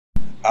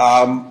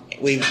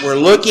We're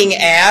looking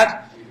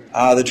at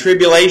the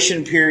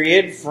tribulation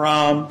period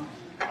from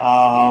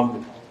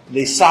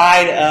the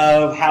side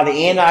of how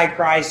the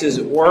Antichrist is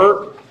at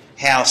work,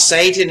 how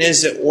Satan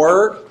is at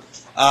work,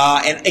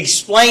 and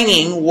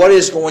explaining what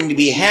is going to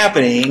be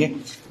happening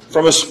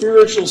from a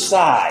spiritual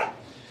side.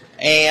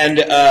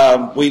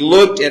 And we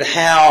looked at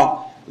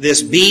how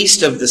this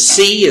beast of the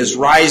sea is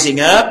rising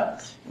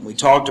up. And we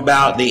talked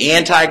about the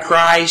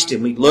Antichrist,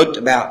 and we looked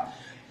about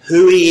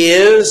who he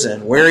is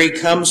and where he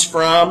comes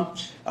from.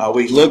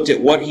 We looked at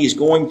what he's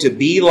going to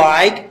be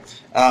like.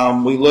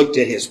 We looked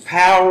at his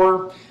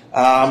power,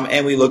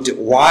 and we looked at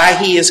why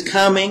he is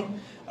coming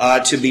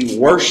to be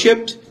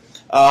worshipped.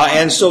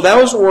 And so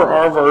those were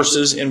our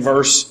verses in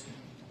verse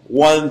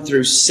 1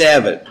 through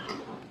 7.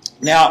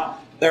 Now,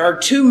 there are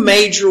two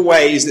major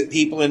ways that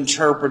people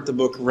interpret the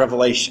book of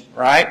Revelation,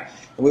 right?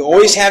 And we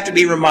always have to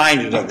be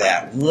reminded of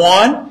that.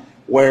 One,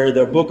 where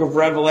the book of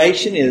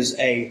Revelation is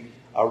a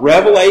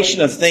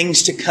revelation of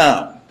things to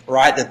come,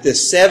 right? That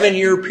this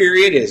 7-year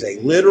period is a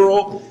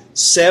literal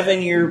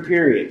 7-year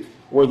period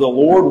where the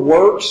Lord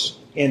works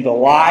in the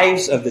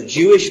lives of the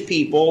Jewish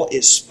people,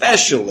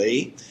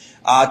 especially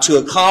to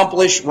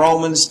accomplish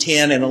Romans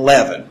 10 and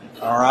 11,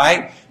 all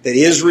right? That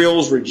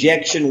Israel's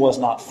rejection was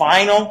not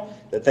final,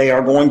 that they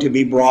are going to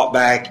be brought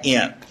back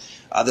in.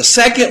 The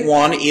second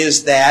one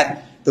is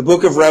that the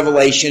book of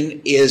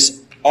Revelation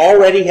is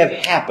already have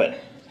happened,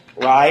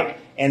 right?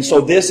 And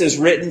so this is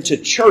written to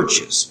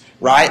churches,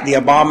 right? The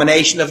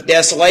abomination of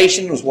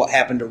desolation was what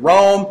happened to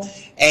Rome,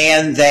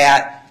 and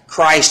that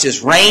Christ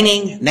is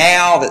reigning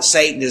now, that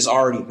Satan is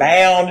already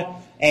bound.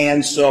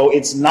 And so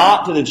it's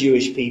not to the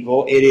Jewish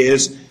people, it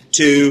is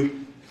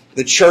to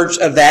the church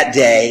of that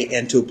day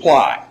and to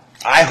apply.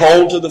 I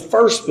hold to the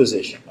first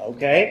position,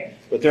 okay?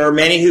 But there are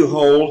many who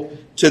hold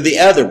to the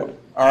other one,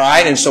 all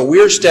right? And so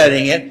we're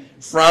studying it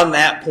from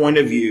that point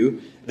of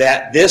view,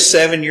 that this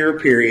 7-year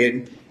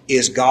period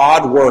is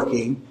God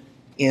working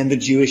in the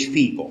Jewish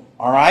people,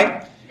 all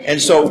right?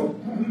 And so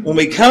when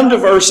we come to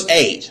verse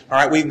 8, all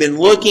right, we've been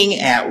looking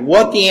at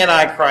what the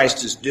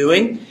Antichrist is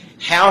doing,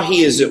 how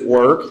he is at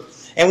work,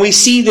 and we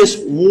see this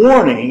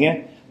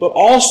warning, but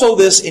also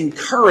this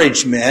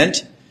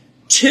encouragement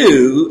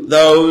to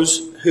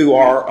those who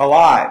are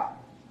alive.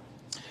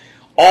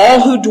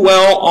 All who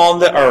dwell on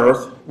the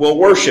earth will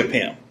worship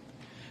him,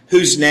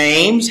 whose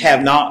names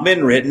have not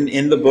been written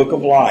in the book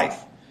of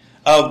life,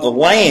 of the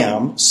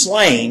Lamb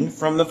slain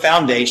from the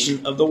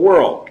foundation of the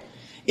world.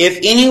 If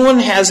anyone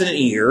has an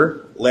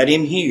ear, let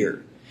him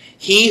hear.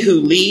 He who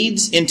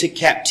leads into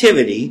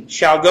captivity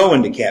shall go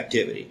into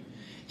captivity.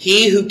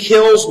 He who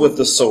kills with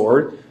the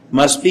sword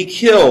must be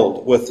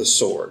killed with the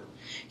sword.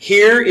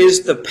 Here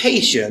is the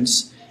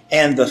patience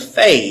and the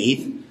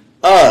faith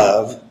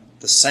of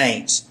the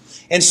saints.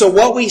 And so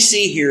what we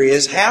see here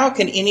is, how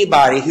can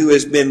anybody who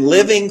has been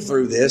living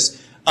through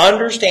this,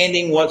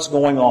 understanding what's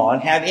going on,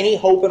 have any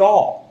hope at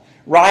all?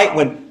 Right?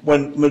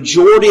 When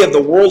majority of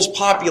the world's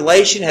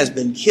population has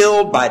been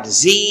killed by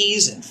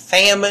disease and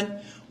famine,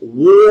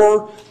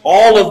 war,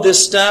 all of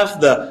this stuff,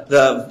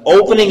 the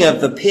opening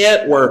of the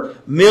pit where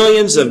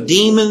millions of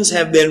demons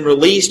have been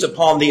released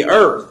upon the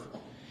earth.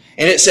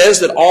 And it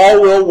says that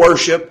all will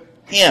worship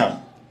him.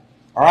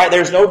 All right,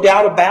 there's no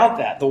doubt about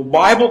that. The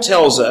Bible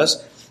tells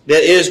us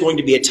that it is going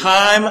to be a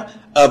time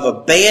of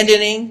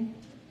abandoning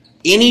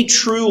any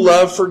true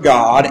love for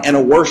God and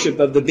a worship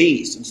of the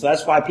beast. And so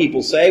that's why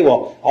people say,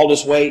 well, I'll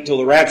just wait till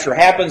the rapture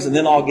happens and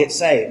then I'll get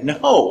saved.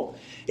 No,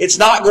 it's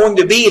not going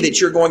to be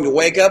that you're going to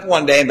wake up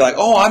one day and be like,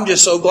 oh, I'm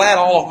just so glad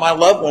all of my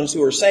loved ones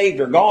who are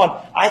saved are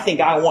gone. I think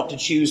I want to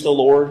choose the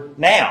Lord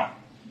now.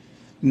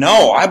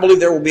 No, I believe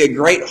there will be a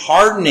great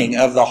hardening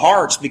of the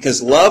hearts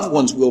because loved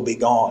ones will be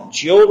gone.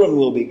 Children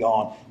will be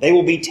gone. They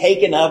will be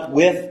taken up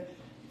with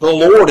the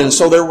Lord. And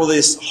so there will be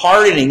this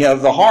hardening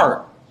of the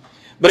heart.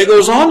 But it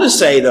goes on to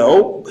say,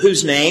 though,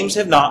 whose names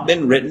have not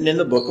been written in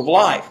the book of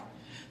life,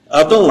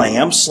 of the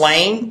Lamb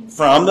slain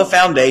from the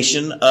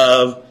foundation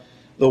of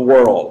the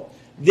world.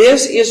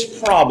 This is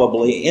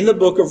probably, in the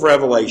book of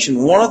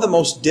Revelation, one of the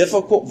most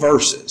difficult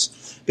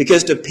verses,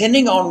 because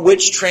depending on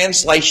which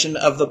translation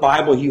of the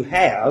Bible you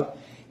have,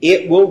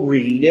 it will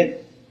read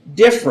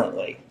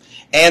differently.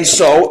 And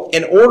so,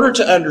 in order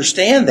to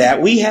understand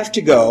that, we have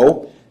to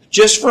go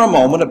just for a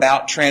moment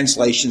about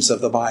translations of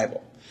the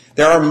Bible.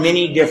 There are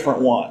many different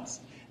ones.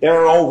 There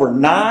are over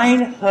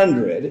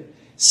 900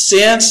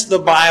 since the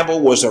Bible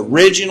was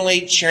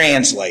originally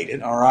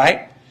translated, all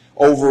right,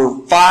 over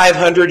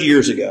 500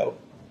 years ago.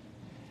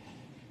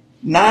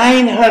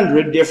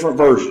 900 different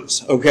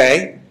versions,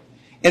 okay?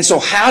 And so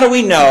how do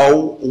we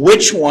know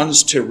which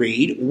ones to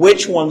read,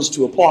 which ones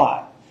to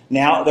apply?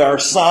 Now, there are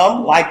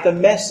some, like the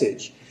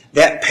Message,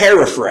 that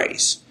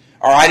paraphrase.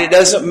 All right, it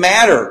doesn't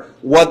matter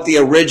what the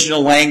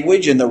original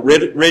language and the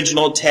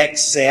original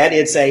text said.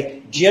 It's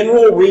a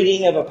general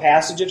reading of a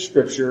passage of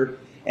Scripture,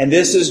 and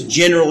this is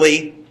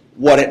generally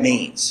what it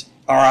means.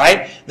 All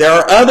right? There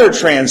are other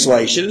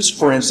translations,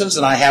 for instance,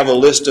 and I have a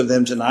list of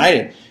them tonight,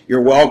 and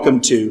you're welcome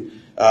to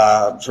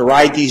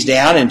write these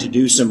down and to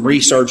do some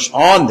research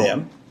on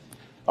them.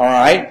 All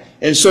right?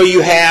 And so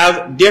you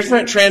have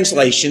different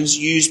translations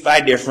used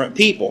by different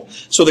people.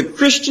 So the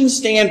Christian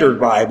Standard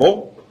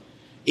Bible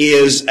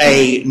is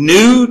a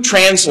new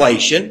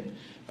translation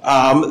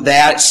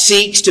that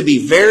seeks to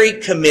be very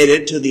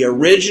committed to the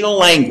original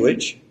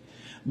language,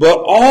 but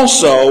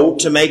also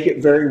to make it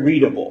very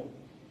readable.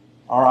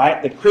 All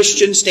right? The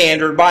Christian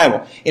Standard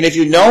Bible. And if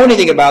you know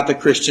anything about the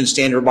Christian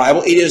Standard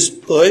Bible, it is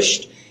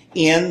pushed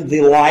in the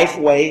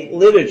Lifeway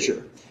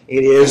literature.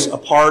 It is a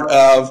part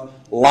of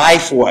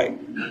Lifeway.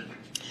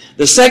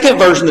 The second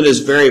version that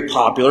is very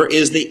popular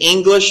is the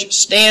English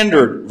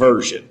Standard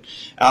Version.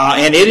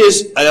 And it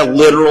is a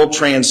literal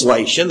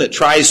translation that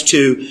tries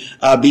to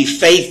be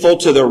faithful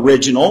to the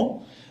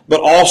original,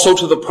 but also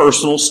to the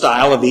personal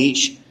style of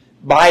each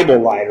Bible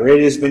writer.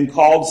 It has been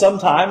called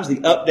sometimes the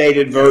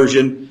updated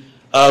version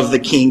of the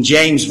King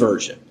James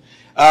Version.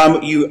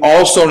 You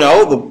also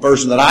know the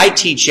version that I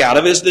teach out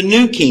of is the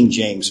New King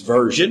James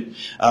Version.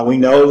 We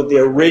know that the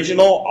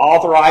original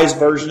authorized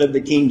version of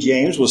the King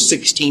James was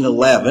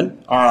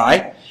 1611. All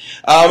right.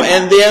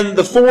 And then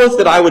the fourth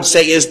that I would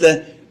say is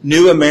the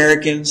New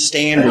American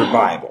Standard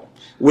Bible,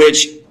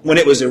 which when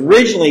it was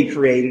originally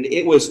created,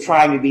 it was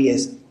trying to be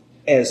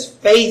as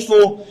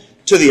faithful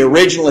to the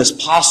original as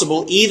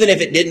possible, even if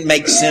it didn't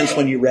make sense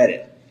when you read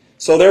it.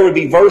 So there would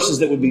be verses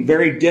that would be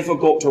very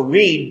difficult to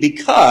read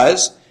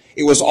because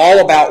it was all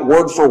about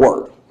word for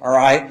word, all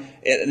right?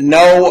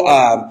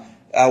 No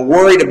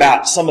worried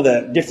about some of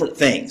the different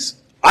things.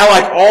 I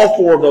like all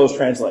four of those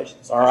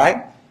translations, all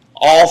right?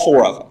 All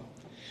four of them.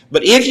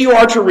 But if you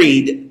are to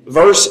read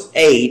verse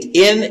 8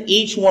 in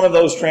each one of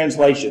those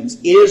translations,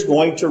 it is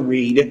going to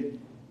read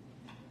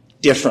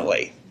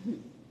differently.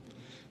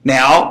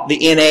 Now, the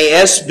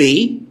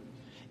NASB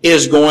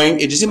is going...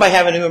 Does anybody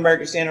have a New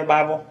American Standard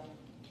Bible?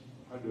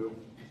 I do.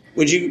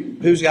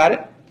 Who's got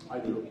it? I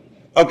do.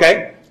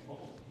 Okay.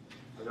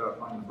 I gotta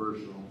find the verse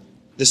though.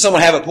 Does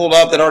someone have it pulled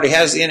up that already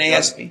has the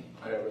NASB?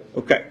 I have it.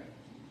 Okay.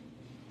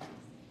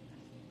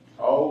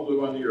 All who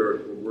live on the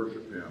earth will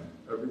worship him,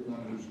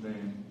 everyone whose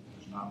name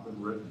has not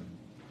been written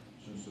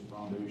since the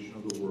foundation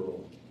of the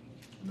world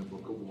in the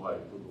book of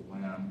life of the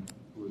Lamb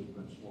who has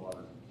been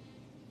slaughtered.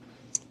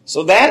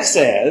 So that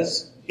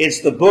says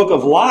it's the book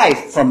of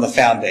life from the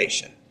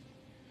foundation.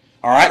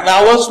 All right,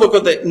 now let's look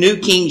what the New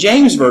King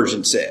James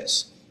Version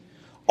says.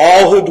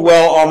 All who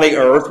dwell on the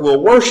earth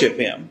will worship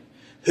him,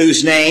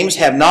 whose names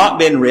have not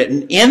been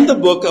written in the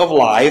book of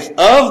life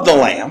of the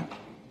Lamb,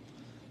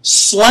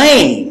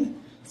 slain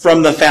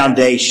from the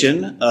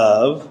foundation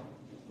of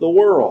the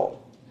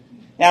world.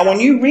 Now,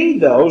 when you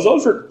read those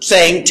are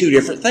saying two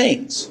different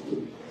things.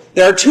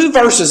 There are two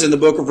verses in the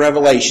book of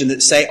Revelation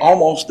that say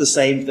almost the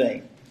same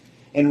thing.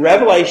 In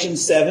Revelation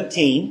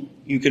 17,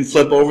 you can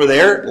flip over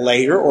there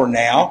later or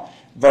now,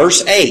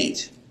 verse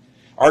 8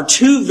 are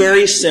two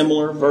very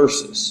similar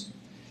verses.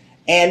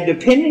 And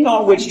depending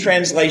on which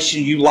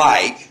translation you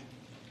like,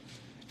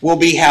 will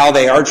be how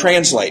they are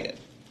translated.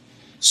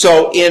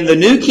 So in the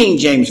New King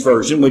James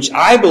Version, which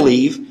I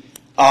believe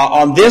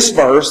on this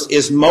verse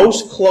is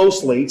most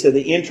closely to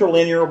the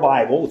Interlinear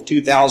Bible of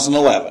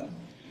 2011,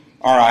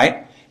 all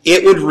right,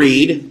 it would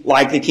read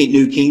like the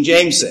New King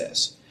James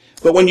says.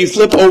 But when you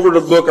flip over to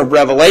the book of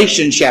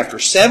Revelation, chapter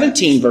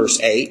 17, verse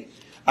 8,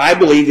 I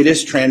believe it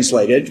is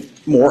translated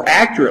more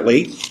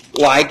accurately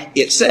like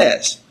it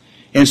says.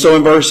 And so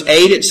in verse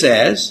 8 it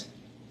says,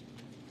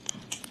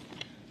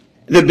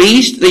 the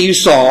beast that you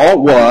saw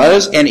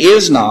was and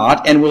is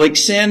not and will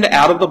ascend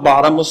out of the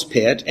bottomless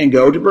pit and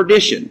go to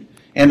perdition.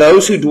 And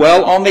those who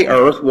dwell on the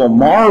earth will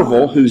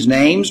marvel whose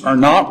names are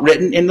not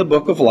written in the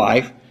book of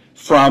life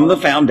from the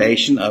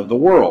foundation of the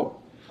world,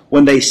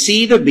 when they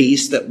see the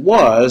beast that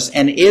was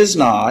and is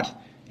not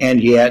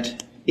and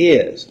yet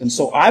is. And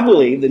so I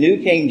believe the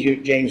New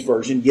King James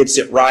Version gets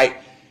it right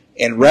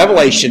in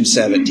Revelation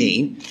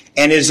 17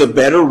 and is a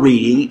better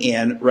reading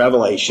in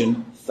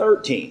Revelation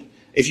 13.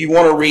 If you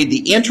want to read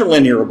the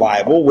Interlinear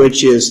Bible,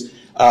 which is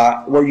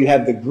where you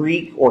have the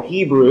Greek or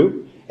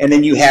Hebrew, and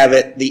then you have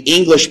the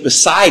English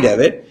beside of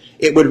it,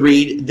 it would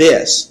read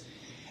this.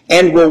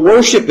 And will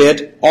worship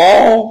it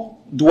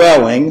all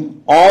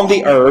dwelling on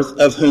the earth,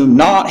 of whom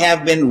not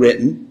have been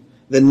written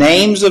the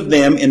names of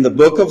them in the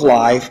book of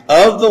life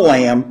of the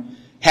Lamb,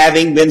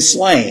 having been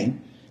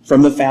slain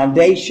from the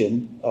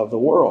foundation of the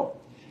world.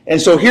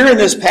 And so here in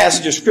this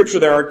passage of Scripture,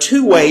 there are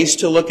two ways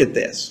to look at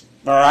this.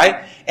 All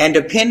right? And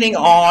depending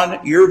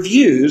on your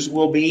views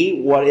will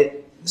be what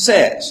it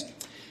says.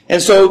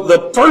 And so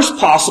the first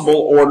possible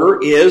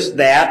order is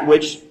that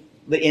which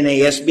the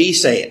NASB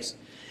says,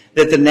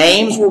 that the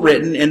names were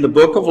written in the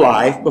book of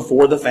life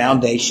before the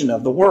foundation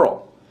of the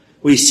world.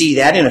 We see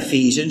that in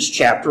Ephesians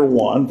chapter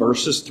 1,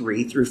 verses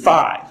 3 through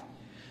 5.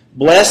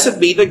 Blessed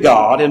be the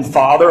God and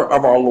Father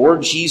of our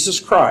Lord Jesus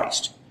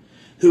Christ,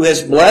 who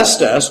has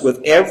blessed us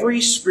with every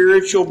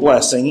spiritual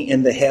blessing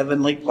in the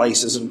heavenly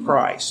places in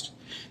Christ,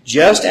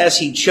 just as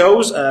he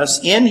chose us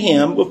in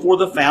him before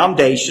the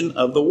foundation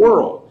of the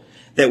world,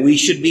 that we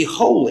should be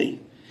holy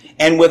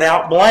and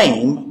without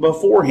blame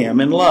before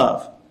him in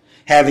love,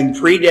 having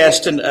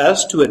predestined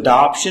us to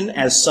adoption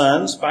as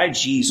sons by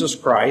Jesus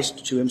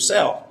Christ to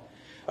himself,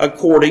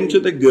 according to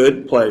the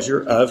good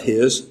pleasure of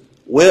his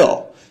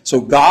will.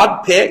 So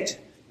God picked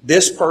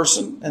this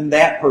person and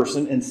that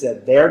person and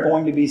said, they're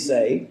going to be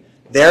saved.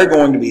 They're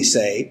going to be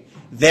saved.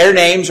 Their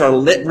names are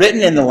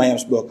written in the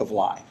Lamb's Book of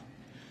Life.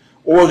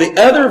 Or the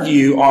other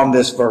view on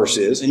this verse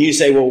is, and you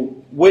say, well,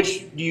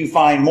 which do you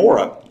find more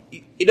of?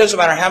 It doesn't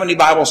matter how many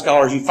Bible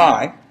scholars you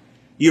find.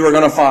 You are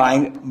going to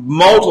find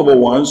multiple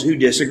ones who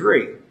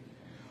disagree.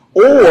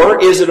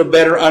 Or is it a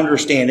better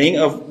understanding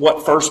of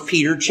what 1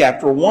 Peter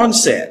chapter 1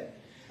 said?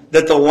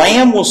 That the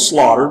Lamb was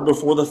slaughtered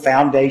before the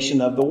foundation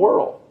of the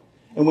world.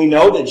 And we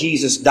know that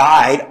Jesus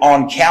died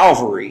on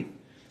Calvary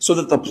so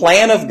that the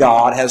plan of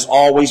God has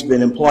always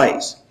been in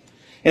place.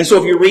 And so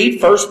if you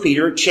read 1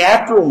 Peter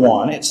chapter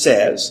 1, it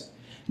says,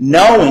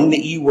 knowing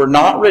that you were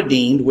not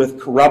redeemed with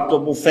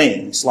corruptible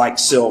things like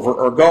silver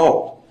or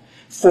gold,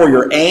 for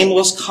your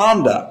aimless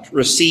conduct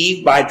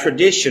received by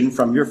tradition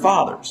from your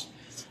fathers,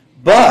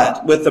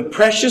 but with the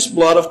precious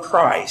blood of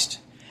Christ,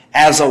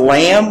 as a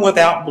lamb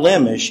without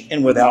blemish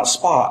and without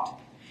spot.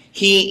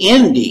 He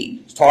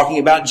indeed, talking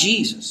about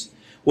Jesus,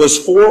 was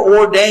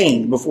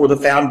foreordained before the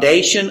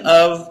foundation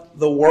of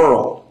the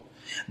world,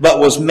 but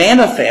was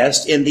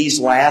manifest in these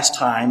last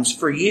times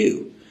for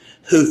you,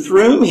 who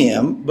through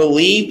him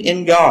believed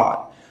in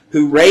God,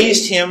 who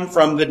raised him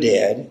from the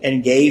dead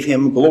and gave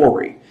him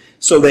glory,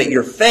 so that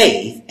your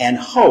faith and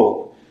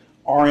hope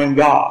are in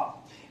God.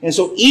 And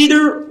so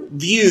either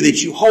view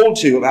that you hold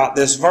to about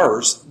this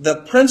verse,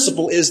 the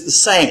principle is the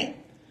same.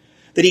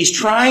 That he's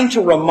trying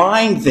to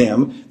remind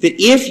them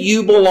that if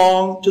you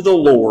belong to the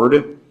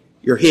Lord,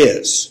 you're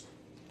his.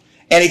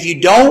 And if you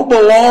don't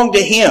belong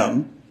to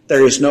him,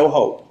 there is no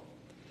hope.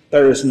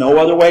 There is no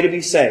other way to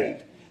be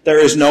saved. There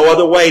is no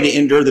other way to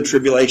endure the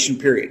tribulation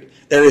period.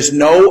 There is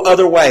no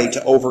other way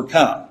to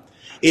overcome.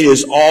 It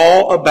is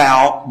all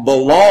about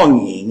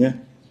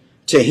belonging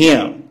to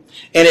him.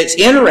 And it's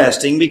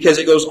interesting because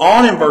it goes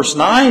on in verse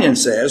 9 and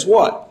says,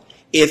 what?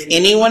 If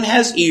anyone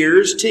has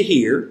ears to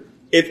hear,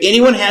 if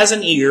anyone has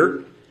an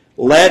ear,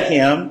 let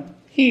him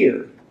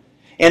hear.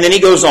 And then he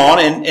goes on,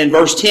 and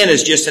verse 10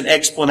 is just an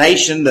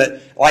explanation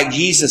that, like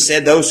Jesus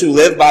said, those who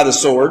live by the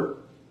sword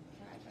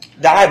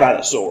die by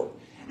the sword.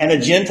 And the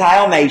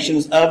Gentile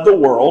nations of the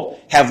world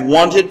have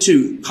wanted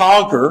to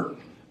conquer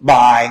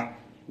by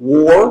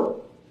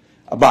war,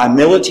 by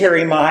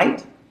military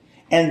might,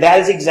 and that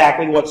is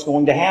exactly what's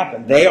going to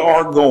happen. They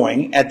are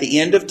going, at the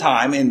end of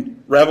time,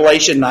 in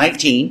Revelation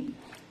 19,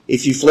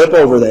 if you flip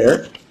over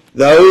there,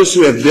 those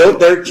who have built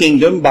their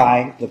kingdom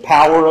by the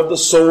power of the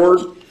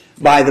sword,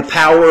 by the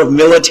power of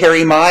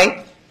military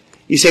might.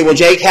 You say, well,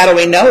 Jake, how do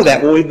we know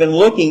that? Well, we've been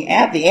looking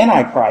at the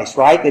Antichrist,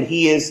 right? That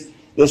he is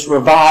this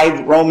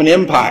revived Roman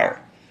Empire.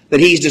 That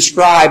he's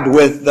described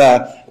with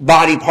the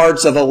body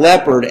parts of a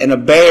leopard and a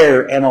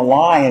bear and a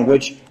lion,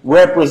 which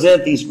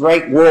represent these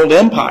great world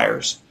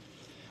empires.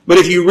 But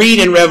if you read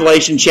in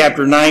Revelation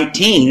chapter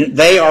 19,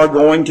 they are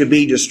going to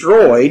be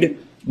destroyed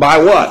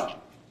by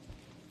what?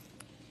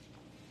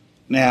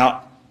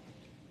 Now,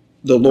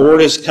 the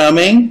Lord is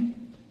coming.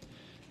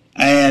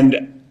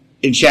 And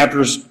in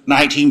chapters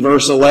 19,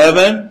 verse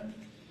 11,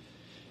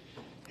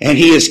 and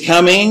he is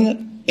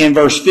coming, in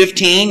verse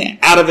 15,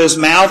 out of his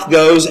mouth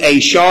goes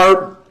a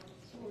sharp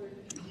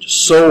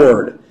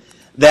sword,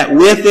 that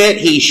with it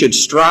he should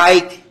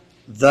strike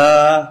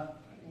the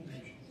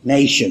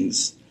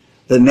nations.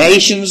 The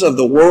nations of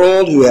the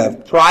world who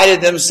have prided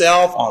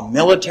themselves on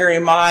military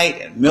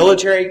might and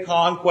military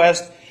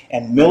conquest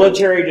and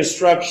military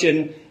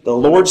destruction, the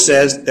Lord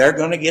says they're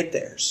going to get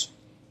theirs.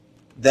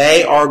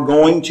 They are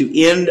going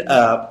to end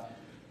up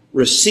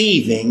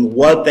receiving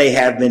what they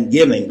have been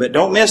giving. But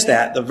don't miss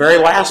that, the very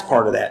last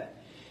part of that.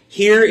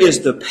 Here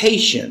is the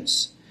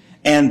patience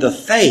and the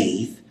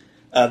faith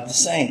of the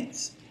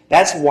saints.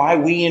 That's why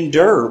we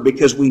endure,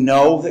 because we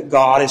know that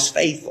God is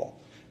faithful,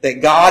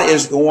 that God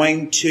is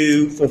going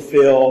to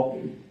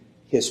fulfill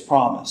his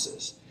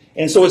promises.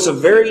 And so it's a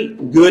very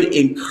good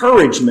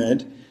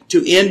encouragement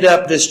to end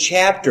up this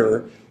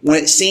chapter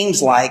when it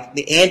seems like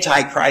the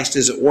Antichrist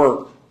is at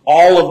work.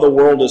 All of the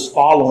world is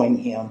following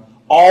him.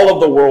 All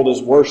of the world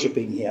is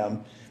worshiping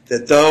him.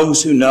 That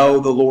those who know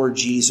the Lord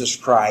Jesus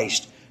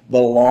Christ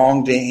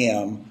belong to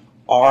him,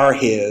 are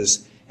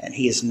his, and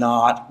he is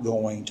not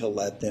going to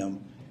let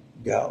them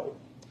go.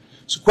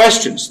 So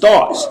questions,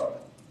 thoughts?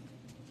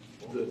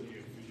 The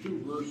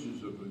two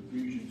verses of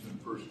Ephesians and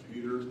 1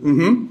 Peter,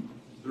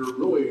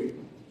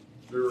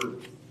 they're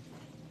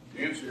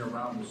dancing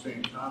around the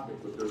same topic,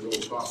 but they're really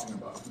talking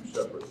about two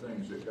separate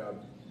things. That God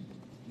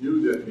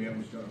knew that man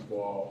was going to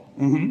fall,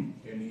 and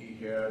he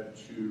had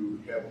to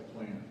have a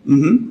plan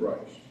in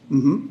Christ.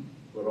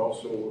 But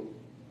also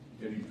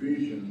in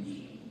Ephesians,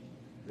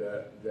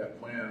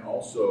 that plan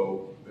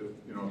also, if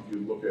you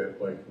look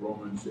at like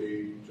Romans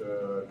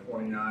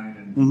 8:29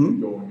 and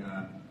going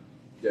on,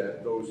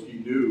 that those he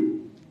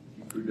knew,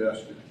 he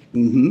predestined.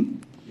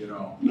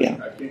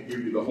 I can't give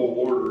you the whole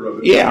order of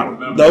it.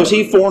 Yeah, those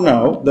he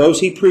foreknow, those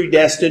he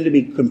predestined to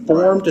be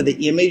conformed to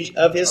the image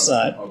of his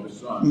Son.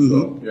 Son.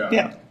 So,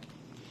 Yeah.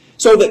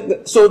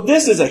 So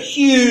this is a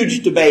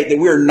huge debate that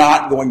we're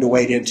not going to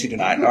wade into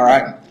tonight, all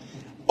right?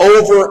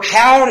 Over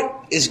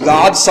how is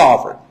God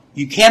sovereign?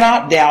 You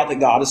cannot doubt that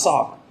God is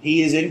sovereign.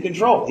 He is in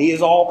control. He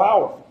is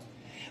all-powerful.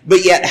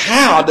 But yet,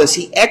 how does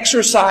he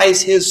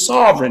exercise his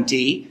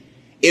sovereignty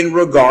in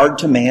regard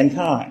to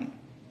mankind?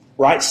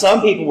 Right?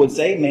 Some people would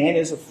say man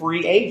is a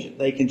free agent.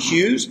 They can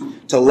choose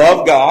to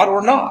love God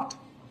or not.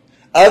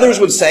 Others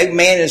would say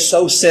man is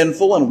so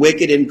sinful and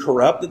wicked and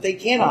corrupt that they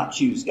cannot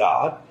choose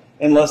God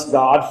unless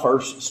God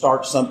first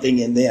starts something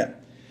in them.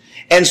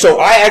 And so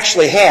I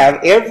actually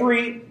have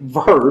every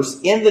verse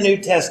in the New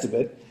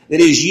Testament that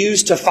is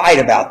used to fight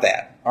about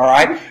that. All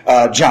right?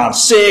 John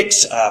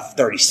 6,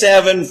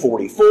 37,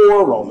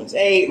 44, Romans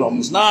 8,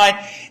 Romans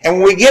 9. And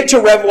when we get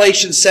to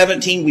Revelation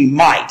 17, we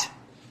might,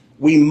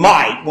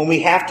 when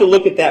we have to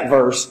look at that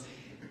verse,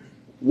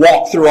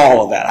 walk through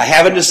all of that. I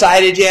haven't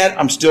decided yet.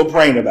 I'm still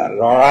praying about it,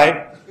 all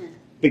right?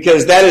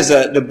 Because that is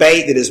a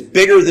debate that is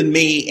bigger than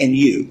me and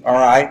you, all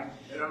right?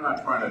 And I'm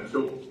not trying to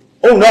tilt.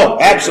 Oh, no,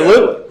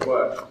 absolutely.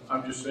 But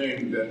I'm just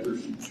saying that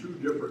there's two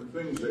different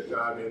things that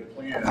God had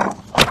planned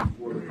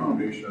before the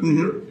foundation of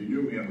the earth. He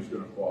knew man was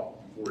going to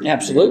fall.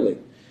 Absolutely.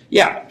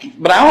 Yeah,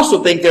 but I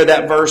also think there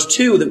that verse,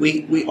 too, that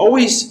we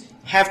always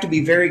have to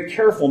be very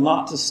careful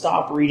not to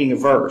stop reading a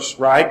verse,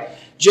 right?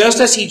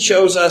 Just as he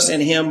chose us in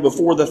him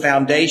before the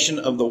foundation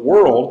of the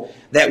world,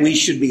 that we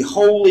should be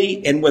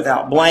holy and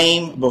without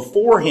blame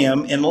before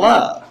him in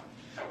love,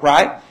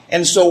 right?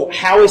 And so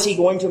how is he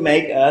going to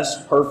make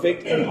us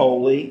perfect and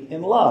holy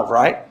in love,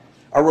 right?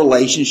 A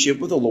relationship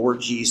with the Lord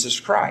Jesus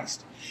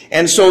Christ.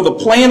 And so the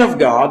plan of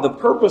God, the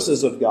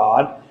purposes of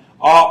God,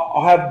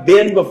 have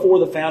been before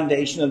the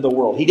foundation of the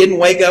world. He didn't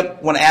wake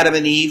up when Adam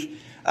and Eve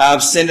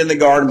sinned in the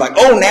garden like,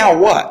 oh, now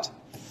what?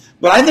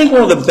 But I think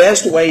one of the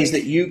best ways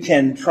that you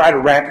can try to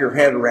wrap your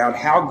head around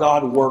how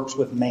God works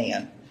with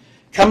man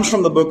comes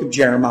from the book of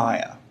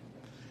Jeremiah.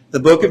 The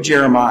book of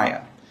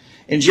Jeremiah.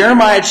 In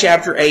Jeremiah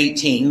chapter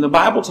 18, the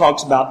Bible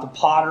talks about the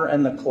potter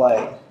and the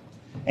clay.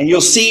 And you'll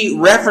see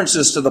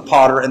references to the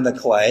potter and the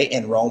clay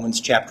in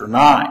Romans chapter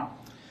 9.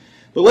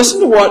 But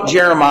listen to what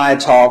Jeremiah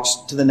talks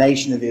to the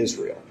nation of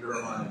Israel.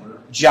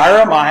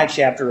 Jeremiah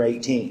chapter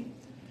 18.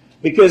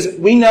 Because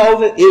we know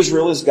that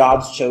Israel is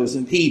God's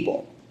chosen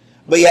people.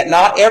 But yet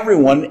not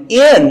everyone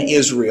in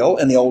Israel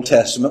in the Old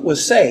Testament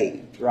was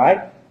saved,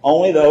 right?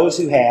 Only those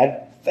who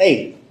had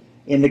faith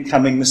in the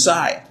coming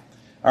Messiah.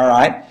 All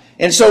right?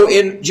 And so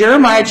in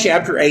Jeremiah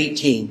chapter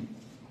 18,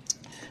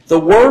 the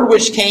word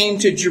which came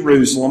to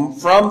Jerusalem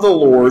from the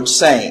Lord,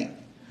 saying,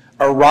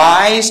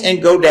 Arise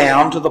and go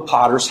down to the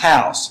potter's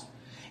house,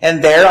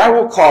 and there I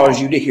will cause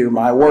you to hear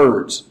my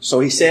words. So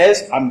he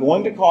says, I'm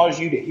going to cause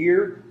you to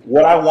hear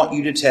what I want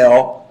you to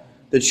tell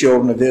the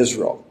children of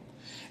Israel.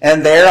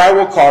 And there I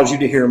will cause you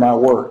to hear my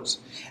words.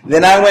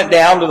 Then I went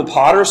down to the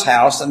potter's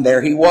house, and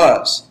there he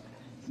was,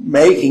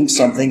 making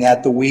something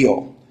at the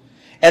wheel.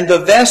 And the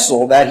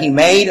vessel that he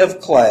made of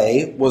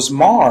clay was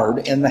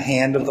marred in the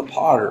hand of the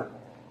potter.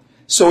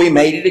 So he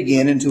made it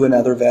again into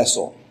another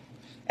vessel,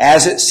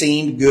 as it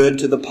seemed good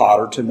to the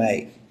potter to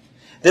make.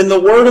 Then the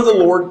word of the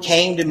Lord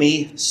came to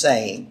me,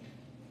 saying,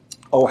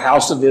 O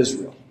house of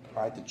Israel,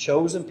 right, the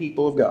chosen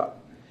people of God,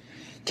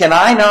 can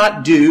I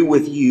not do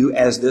with you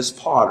as this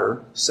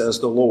potter, says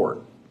the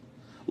Lord?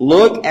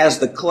 Look, as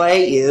the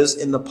clay is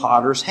in the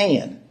potter's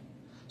hand,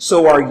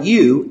 so are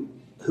you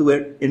who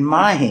are in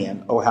my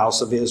hand, O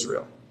house of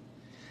Israel.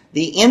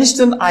 The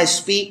instant I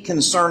speak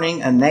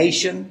concerning a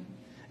nation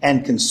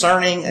and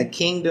concerning a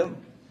kingdom,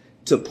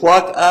 to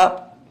pluck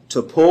up,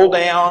 to pull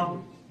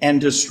down,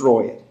 and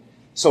destroy it.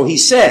 So he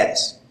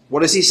says,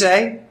 what does he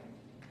say?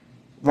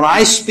 When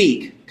I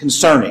speak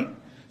concerning.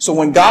 So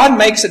when God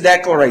makes a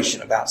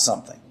declaration about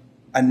something,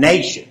 a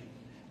nation,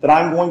 that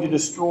I'm going to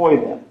destroy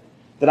them,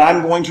 that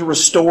I'm going to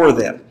restore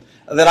them,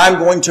 that I'm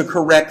going to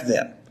correct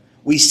them.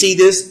 We see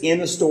this in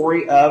the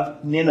story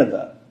of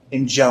Nineveh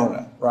in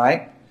Jonah,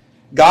 right?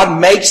 God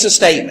makes a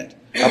statement.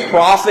 A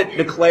prophet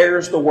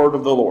declares the word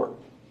of the Lord.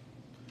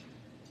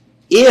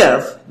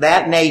 If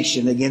that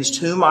nation against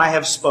whom I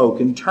have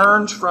spoken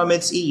turns from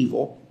its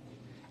evil,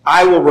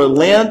 I will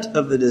relent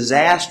of the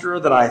disaster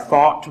that I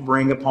thought to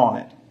bring upon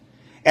it.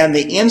 And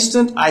the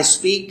instant I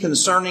speak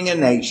concerning a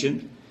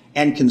nation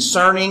and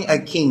concerning a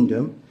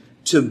kingdom,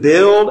 to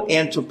build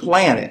and to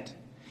plant it,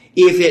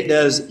 if it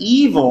does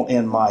evil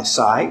in my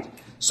sight,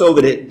 so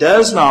that it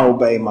does not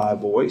obey my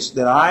voice,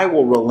 then I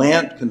will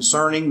relent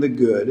concerning the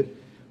good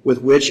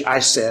with which I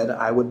said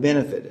I would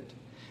benefit it.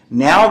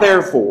 Now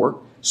therefore,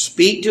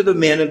 speak to the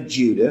men of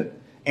Judah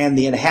and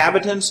the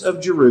inhabitants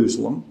of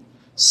Jerusalem,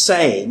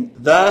 saying,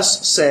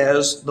 Thus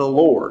says the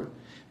Lord,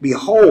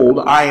 Behold,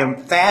 I am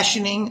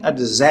fashioning a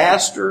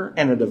disaster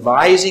and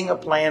devising a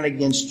plan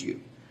against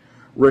you.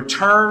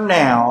 Return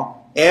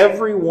now,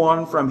 every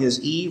one from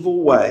his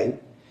evil way,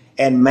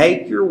 and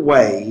make your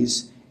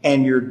ways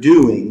and your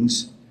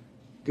doings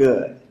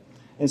good.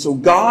 And so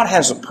God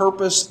has a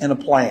purpose and a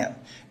plan.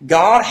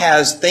 God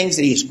has things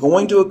that he's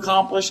going to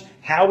accomplish,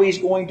 how he's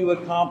going to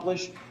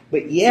accomplish,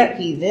 but yet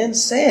he then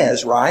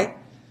says, right,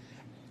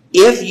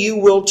 if you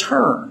will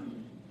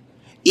turn,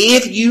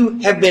 if you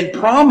have been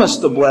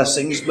promised the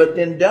blessings but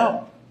then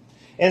don't.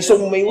 And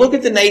so when we look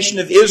at the nation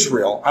of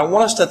Israel, I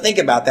want us to think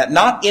about that,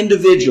 not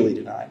individually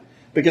tonight,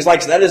 because like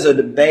I said, that is a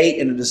debate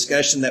and a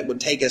discussion that would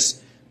take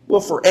us,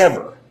 well,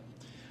 forever.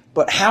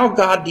 But how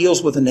God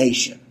deals with a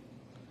nation,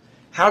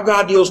 how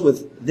God deals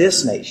with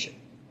this nation,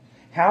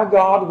 how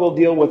God will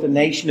deal with the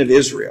nation of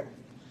Israel,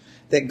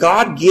 that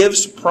God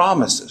gives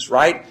promises,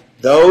 right?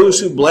 Those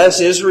who bless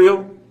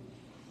Israel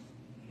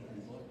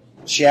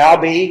shall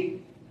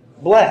be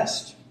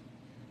blessed,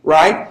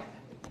 right?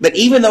 But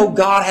even though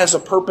God has a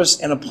purpose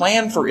and a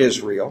plan for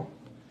Israel,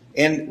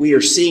 and we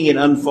are seeing it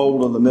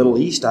unfold in the Middle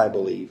East, I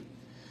believe,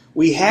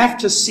 we have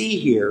to see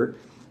here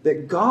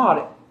that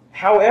God,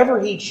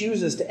 however He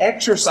chooses to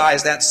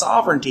exercise that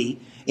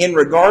sovereignty in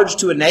regards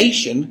to a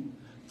nation,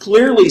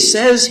 clearly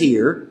says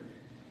here,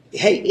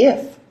 hey,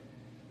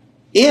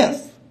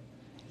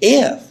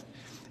 if.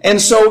 And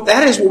so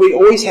that is what we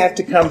always have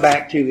to come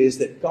back to, is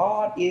that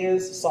God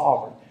is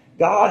sovereign.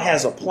 God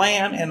has a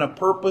plan and a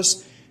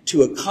purpose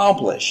to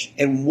accomplish,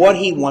 and what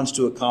He wants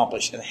to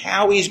accomplish, and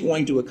how He's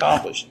going to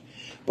accomplish it.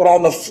 But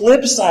on the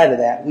flip side of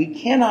that, we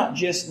cannot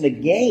just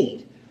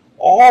negate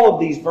all of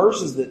these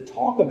verses that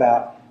talk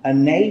about a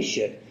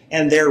nation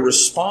and their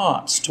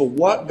response to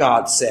what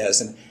God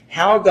says and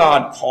how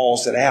God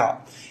calls it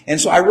out.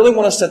 And so I really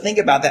want us to think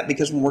about that,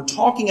 because when we're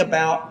talking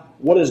about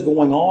what is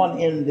going on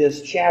in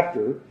this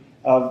chapter,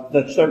 of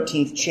the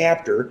 13th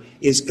chapter,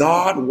 is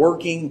God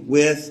working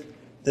with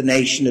the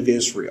nation of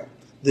Israel,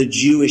 the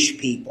Jewish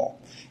people.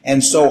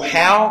 And so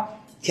how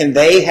can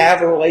they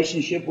have a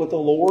relationship with the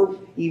Lord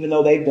even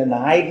though they've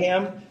denied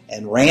Him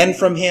and ran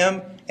from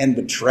Him and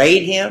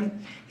betrayed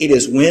Him? It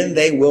is when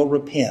they will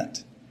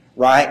repent,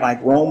 right?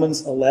 Like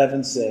Romans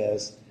 11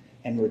 says,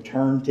 and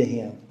return to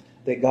Him.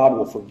 That God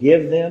will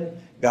forgive them,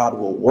 God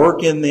will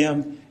work in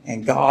them,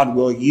 and God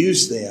will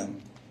use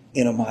them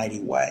in a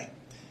mighty way.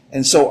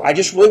 And so I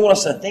just really want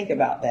us to think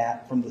about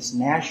that from this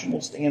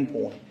national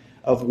standpoint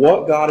of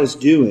what God is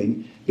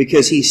doing,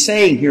 because He's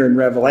saying here in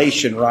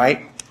Revelation,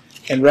 right?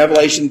 In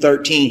Revelation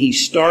 13, He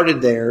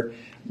started there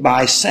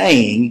by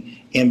saying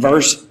in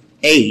verse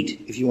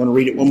 8, if you want to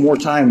read it one more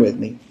time with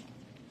me,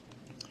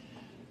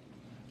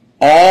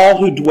 all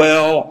who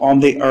dwell on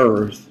the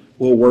earth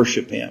will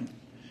worship Him.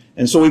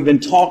 And so we've been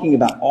talking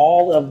about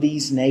all of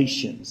these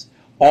nations,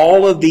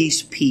 all of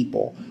these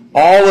people,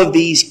 all of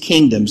these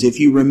kingdoms. If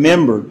you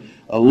remember,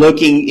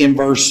 looking in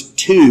verse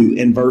 2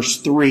 and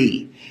verse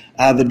 3,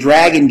 the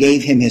dragon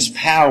gave him his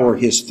power,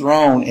 his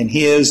throne, and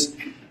his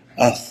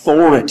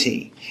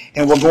authority.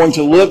 And we're going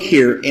to look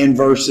here in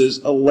verses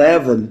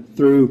 11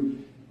 through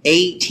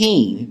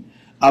 18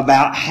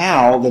 about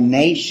how the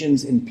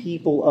nations and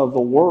people of the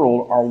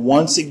world are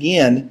once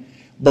again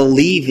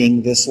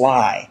believing this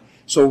lie.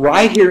 So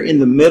right here in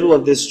the middle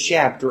of this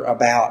chapter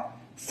about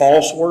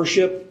false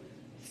worship,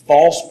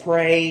 false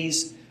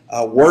praise,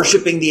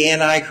 worshiping the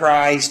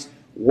Antichrist,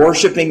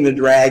 worshiping the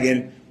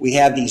dragon, we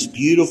have these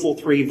beautiful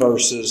 3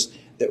 verses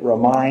that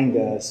remind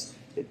us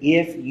that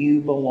if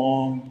you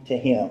belong to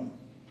Him,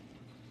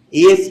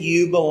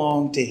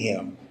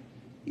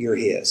 you're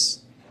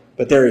His.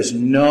 But there is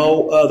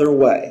no other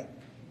way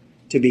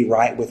to be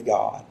right with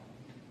God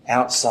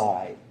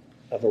outside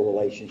of a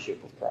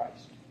relationship with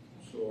Christ.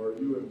 So are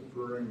you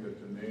inferring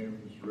that the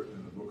names written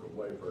in the book of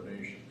life are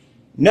nations?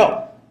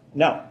 No.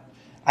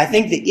 I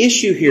think the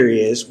issue here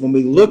is, when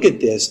we look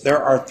at this,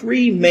 there are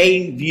 3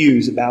 main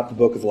views about the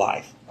book of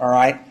life. All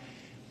right?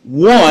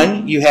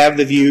 One, you have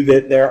the view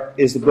that there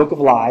is the book of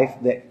life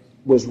that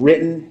was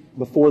written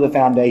before the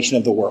foundation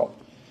of the world,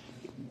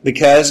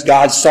 because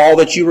God saw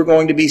that you were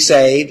going to be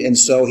saved, and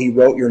so He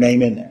wrote your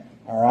name in there.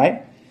 All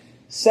right?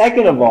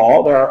 Second of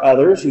all, there are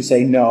others who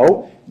say,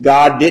 no,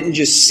 God didn't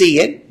just see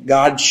it.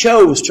 God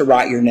chose to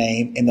write your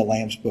name in the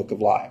Lamb's book of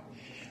life.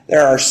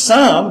 There are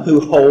some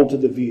who hold to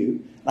the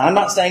view, I'm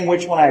not saying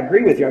which one I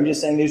agree with you, I'm just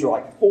saying these are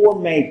like 4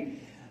 main,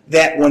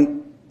 that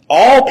when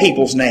all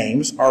people's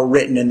names are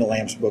written in the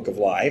Lamb's book of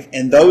life,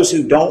 and those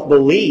who don't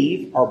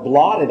believe are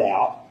blotted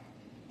out.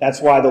 That's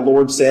why the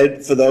Lord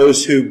said, for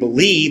those who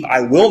believe,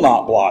 I will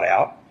not blot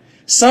out.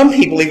 Some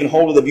people even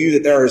hold to the view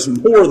that there is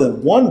more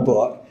than one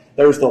book.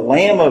 There's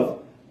the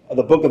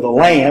the book of the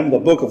Lamb, the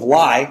book of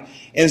life.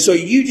 And so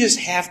you just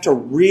have to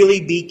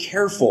really be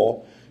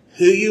careful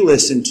who you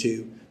listen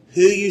to,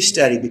 who you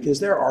study, because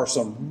there are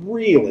some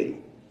really,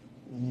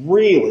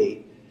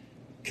 really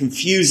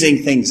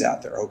confusing things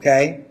out there,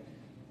 okay?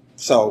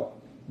 So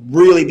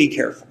really be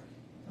careful.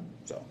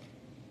 So,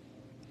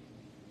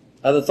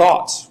 other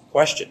thoughts,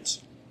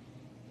 questions?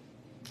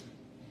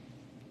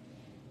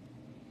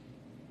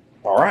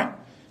 All right.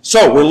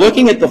 So we're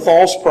looking at the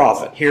false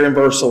prophet here in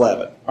verse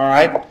 11. All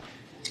right.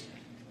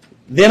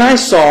 Then I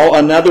saw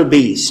another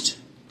beast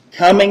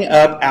coming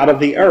up out of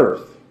the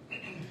earth,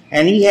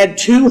 and he had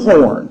 2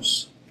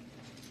 horns,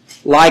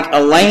 like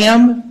a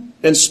lamb,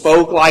 and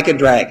spoke like a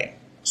dragon.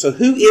 So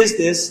who is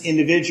this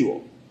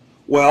individual?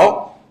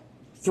 Well,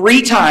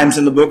 3 times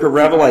in the book of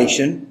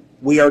Revelation,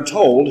 we are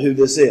told who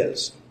this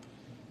is.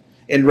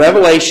 In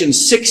Revelation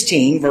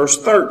 16,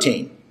 verse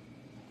 13,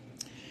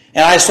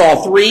 And I saw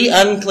 3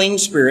 unclean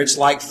spirits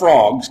like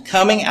frogs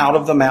coming out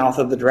of the mouth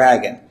of the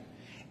dragon,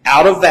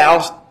 out of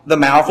the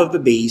mouth of the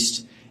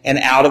beast, and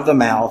out of the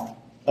mouth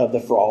of the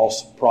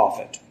false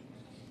prophet.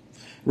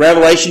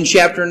 Revelation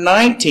chapter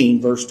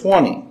 19, verse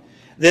 20.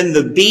 Then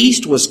the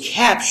beast was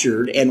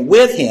captured, and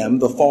with him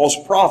the false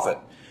prophet,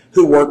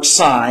 who worked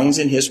signs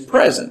in his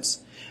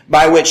presence,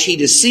 by which he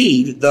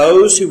deceived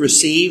those who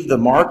received the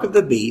mark of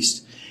the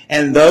beast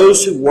and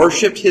those who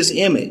worshipped his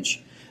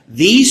image.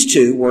 These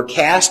 2 were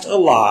cast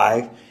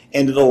alive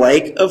into the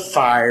lake of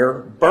fire,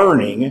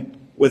 burning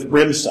with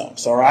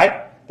brimstones. All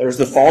right? There's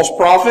the false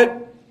prophet,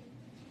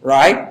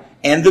 right?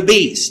 And the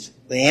beast,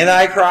 the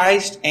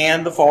Antichrist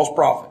and the false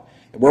prophet.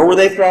 And where were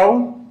they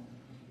thrown?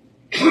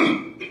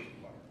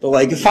 The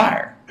lake of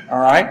fire. All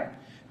right?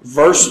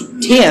 Verse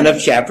 10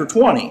 of chapter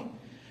 20.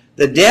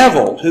 The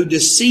devil who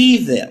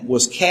deceived them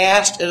was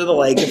cast into the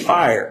lake of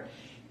fire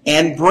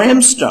and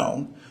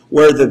brimstone,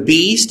 where the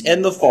beast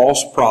and the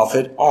false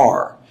prophet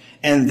are.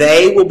 And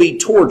they will be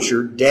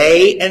tortured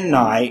day and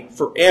night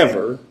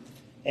forever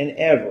and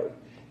ever.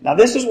 Now,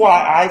 this is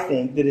why I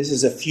think that this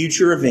is a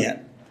future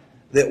event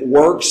that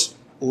works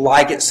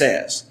like it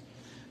says.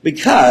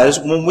 Because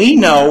when we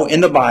know in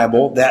the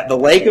Bible that the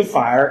lake of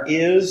fire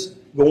is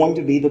going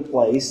to be the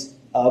place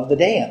of the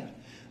damned,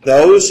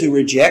 those who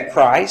reject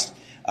Christ,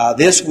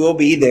 this will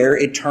be their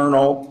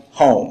eternal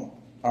home.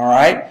 All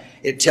right?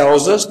 It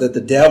tells us that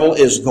the devil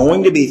is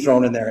going to be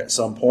thrown in there at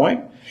some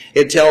point.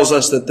 It tells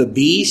us that the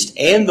beast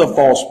and the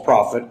false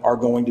prophet are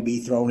going to be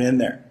thrown in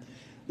there.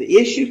 The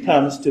issue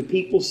comes to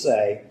people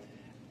say,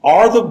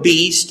 are the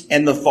beast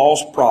and the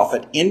false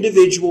prophet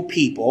individual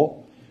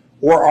people,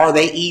 or are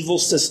they evil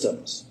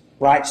systems?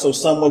 Right? So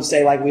some would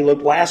say, like we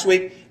looked last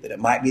week, that it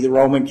might be the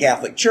Roman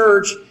Catholic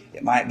Church,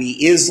 it might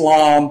be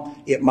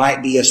Islam, it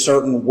might be a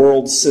certain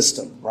world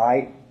system,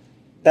 right?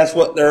 That's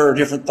what, there are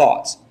different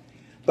thoughts.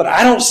 But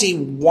I don't see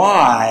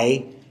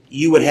why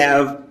you would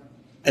have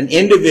an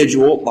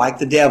individual like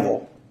the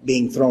devil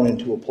being thrown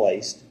into a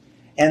place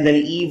and then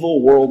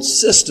evil world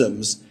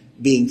systems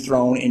being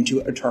thrown into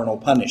eternal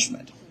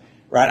punishment,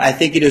 right? I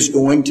think it is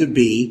going to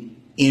be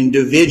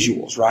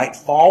individuals, right?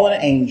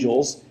 Fallen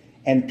angels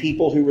and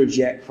people who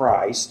reject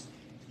Christ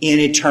in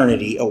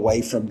eternity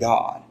away from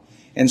God.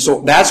 And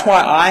so that's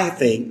why I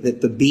think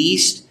that the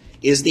beast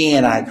is the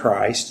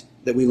Antichrist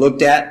that we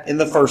looked at in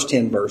the first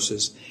 10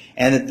 verses,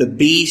 and that the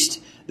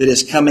beast that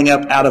is coming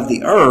up out of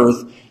the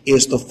earth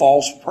is the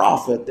false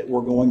prophet that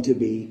we're going to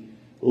be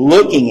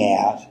looking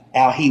at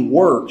how he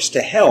works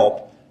to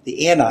help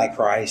the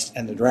Antichrist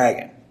and the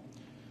dragon.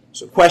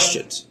 So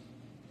questions?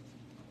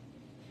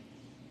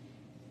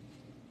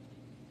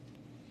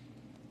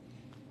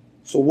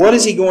 So what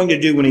is he going to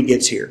do when he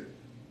gets here?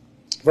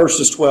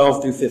 Verses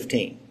 12 through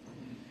 15.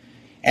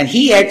 And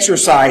he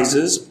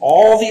exercises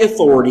all the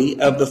authority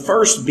of the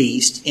first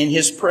beast in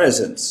his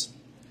presence,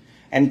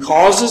 and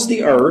causes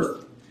the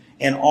earth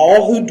and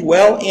all who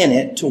dwell in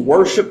it to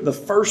worship the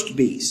first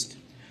beast,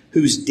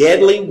 whose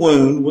deadly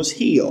wound was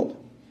healed.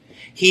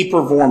 He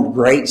performed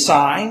great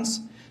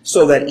signs,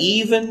 so that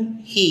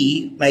even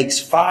he makes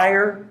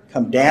fire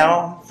come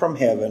down from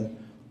heaven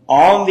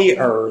on the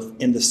earth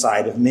in the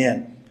sight of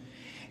men.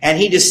 And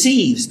he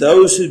deceives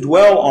those who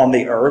dwell on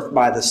the earth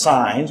by the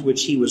signs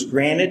which he was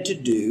granted to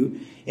do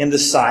in the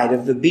sight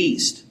of the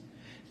beast,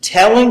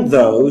 telling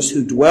those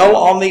who dwell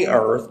on the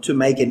earth to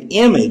make an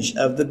image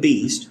of the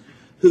beast,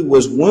 who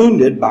was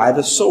wounded by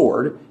the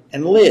sword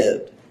and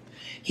lived.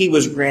 He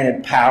was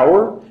granted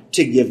power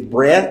to give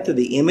breath to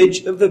the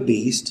image of the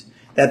beast,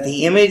 that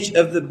the image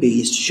of the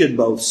beast should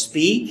both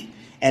speak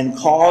and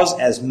cause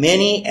as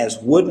many as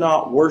would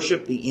not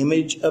worship the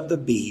image of the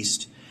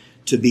beast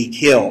to be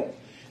killed.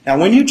 Now,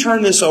 when you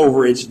turn this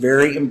over, it's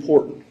very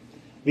important,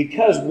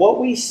 because what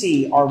we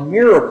see are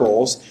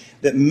miracles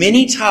that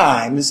many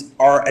times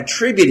are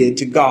attributed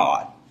to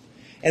God.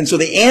 And so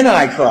the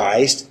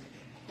Antichrist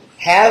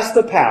has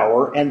the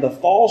power, and the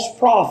false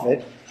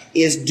prophet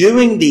is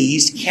doing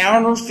these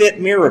counterfeit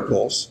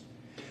miracles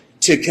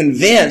to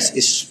convince,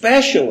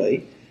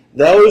 especially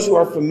those who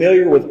are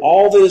familiar with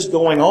all that is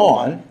going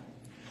on,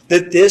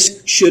 that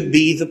this should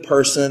be the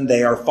person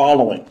they are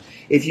following.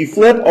 If you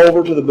flip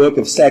over to the book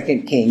of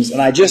 2 Kings,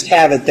 and I just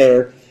have it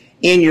there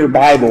in your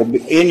Bible,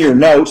 in your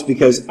notes,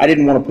 because I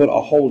didn't want to put a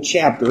whole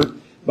chapter,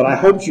 but I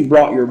hoped you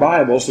brought your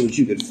Bible so that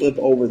you could flip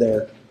over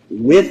there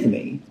with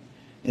me.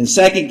 In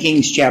 2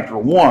 Kings chapter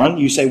 1,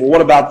 you say, well,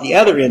 what about the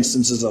other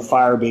instances of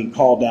fire being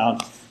called down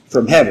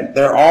from heaven?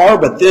 There are,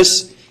 but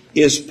this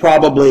is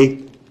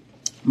probably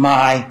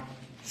my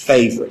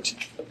favorite.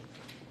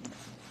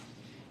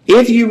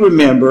 If you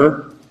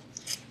remember,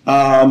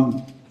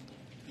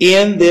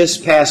 in this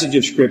passage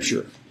of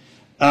Scripture,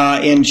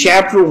 in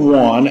chapter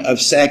 1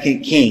 of 2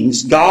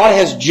 Kings, God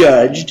has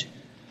judged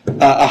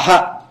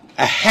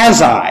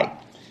Ahazi,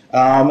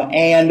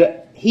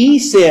 and he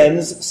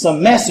sends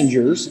some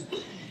messengers,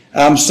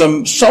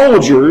 some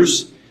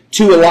soldiers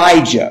to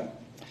Elijah.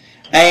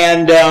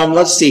 And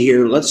let's see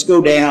here. Let's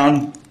go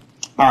down.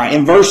 All right,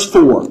 in verse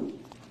 4.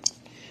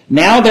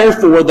 Now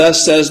therefore,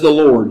 thus says the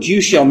Lord, you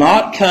shall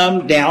not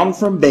come down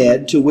from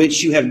bed to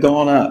which you have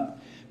gone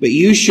up, but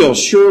you shall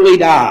surely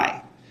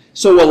die.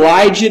 So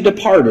Elijah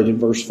departed," in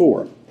verse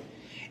 4.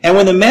 "And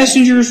when the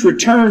messengers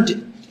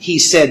returned, he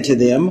said to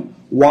them,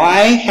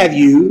 why have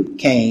you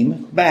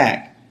came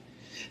back?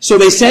 So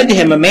they said to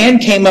him, a man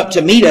came up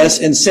to meet us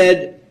and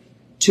said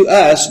to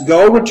us,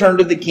 go return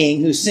to the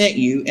king who sent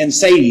you and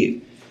say to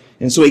you."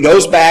 And so he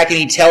goes back and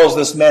he tells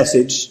this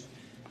message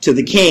to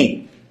the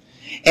king.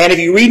 And if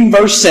you read in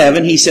verse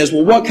 7, he says,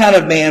 well, what kind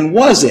of man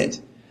was it?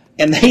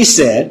 And they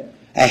said,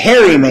 a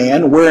hairy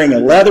man wearing a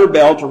leather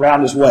belt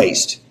around his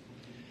waist.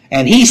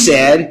 And he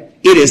said,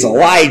 it is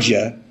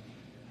Elijah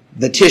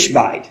the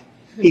Tishbite.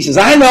 He says,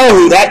 I know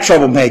who that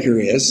troublemaker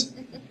is.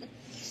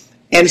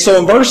 And so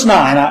in verse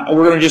 9,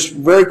 we're going to just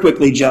very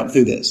quickly jump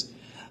through this.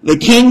 The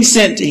king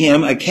sent to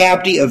him a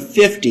captain of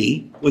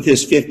 50 with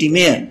his 50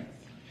 men.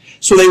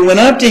 So they went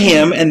up to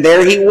him, and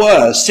there he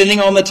was, sitting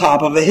on the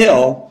top of a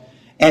hill.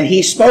 And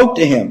he spoke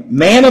to him,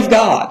 man of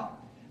God,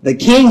 the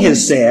king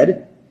has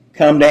said,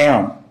 come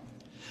down.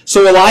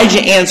 So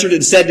Elijah answered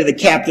and said to the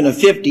captain of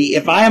 50,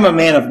 if I am a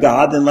man of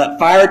God, then let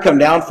fire come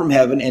down from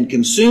heaven and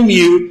consume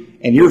you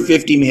and your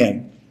 50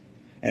 men.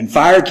 And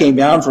fire came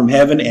down from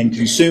heaven and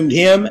consumed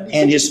him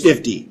and his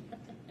 50.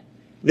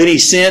 Then he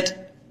sent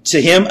to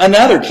him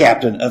another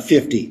captain of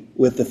 50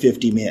 with the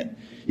 50 men.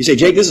 You say,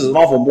 Jake, this is an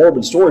awful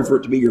morbid story for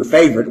it to be your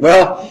favorite.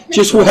 Well,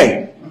 just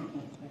wait.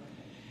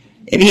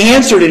 And he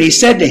answered and he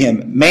said to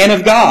him, man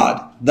of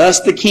God, thus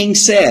the king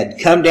said,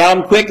 come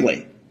down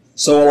quickly.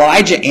 So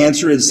Elijah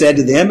answered and said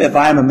to them, if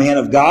I am a man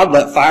of God,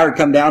 let fire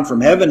come down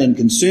from heaven and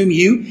consume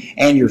you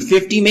and your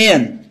 50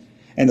 men.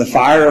 And the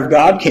fire of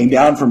God came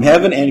down from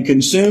heaven and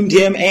consumed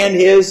him and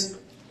his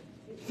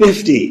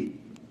 50.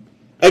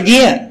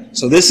 Again,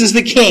 so this is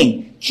the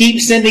king.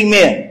 Keep sending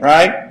men,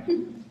 right?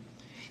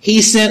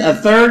 He sent a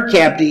third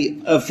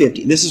captain of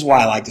 50. This is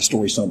why I like the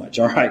story so much,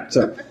 all right?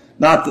 So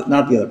not the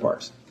other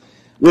parts.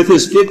 With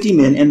his 50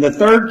 men, and the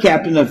third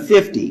captain of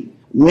 50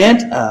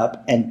 went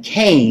up and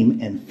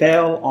came and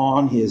fell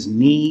on his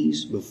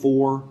knees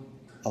before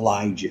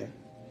Elijah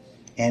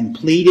and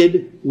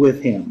pleaded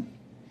with him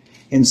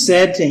and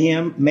said to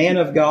him, man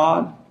of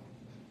God,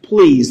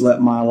 please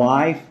let my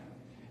life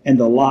and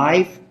the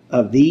life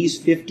of these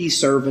 50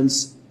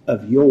 servants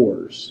of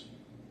yours.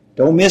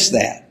 Don't miss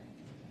that.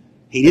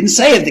 He didn't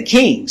say of the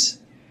king's.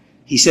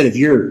 He said of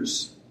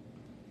yours.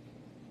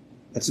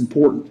 That's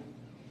important.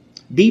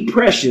 Be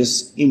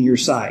precious in your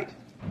sight.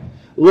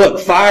 Look,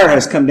 fire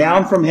has come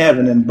down from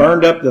heaven and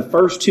burned up the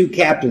first two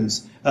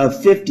captains of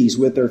 50s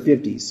with their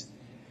 50s.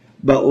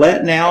 But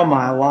let now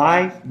my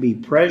life be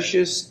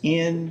precious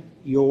in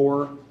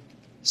your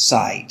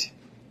sight.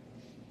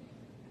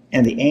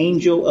 And the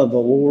angel of the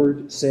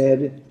Lord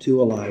said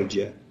to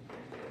Elijah,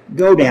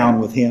 go down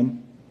with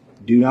him.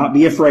 Do not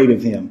be afraid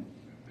of him.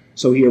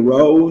 So he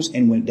arose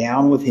and went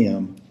down with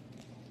him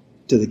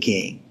to the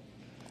king.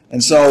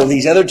 And so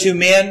these other two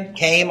men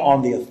came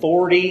on the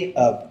authority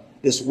of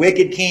this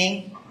wicked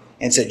king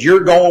and said, you're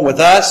going with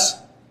us.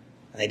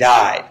 And they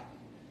died.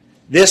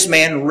 This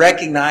man,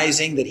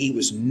 recognizing that he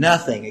was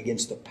nothing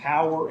against the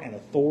power and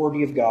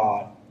authority of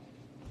God,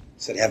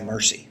 said, have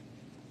mercy.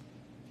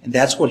 And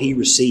that's what he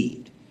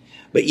received.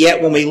 But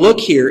yet when we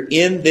look here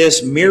in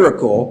this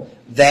miracle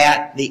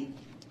that the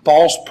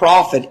false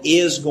prophet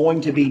is going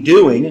to be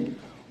doing,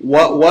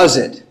 what was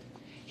it?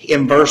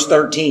 In verse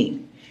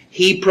 13.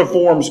 He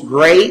performs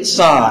great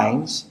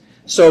signs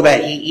so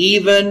that he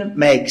even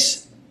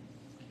makes,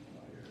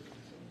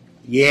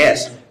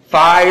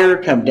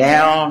 fire come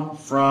down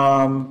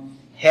from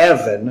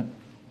heaven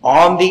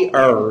on the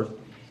earth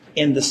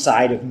in the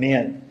sight of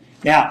men.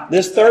 Now,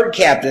 this third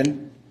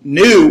captain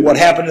knew what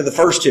happened to the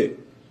first two.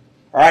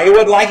 All right, it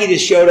wasn't like he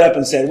just showed up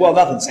and said, well,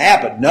 nothing's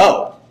happened.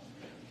 No.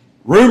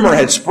 Rumor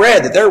had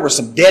spread that there were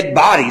some dead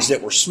bodies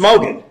that were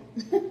smoking.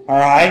 All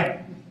right?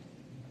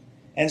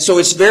 And so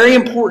it's very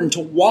important to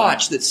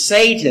watch that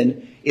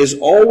Satan is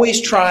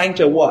always trying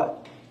to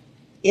what?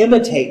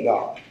 Imitate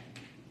God.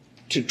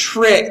 To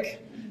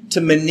trick,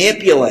 to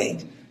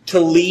manipulate, to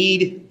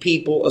lead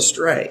people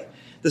astray.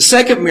 The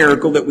second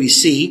miracle that we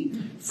see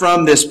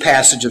from this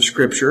passage of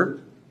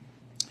Scripture,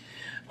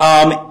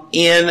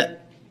 in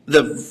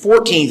the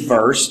 14th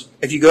verse,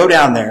 if you go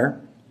down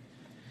there,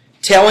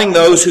 telling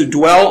those who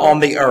dwell on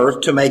the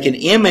earth to make an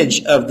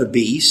image of the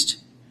beast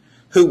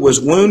who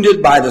was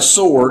wounded by the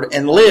sword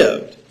and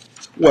lived.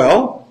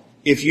 Well,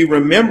 if you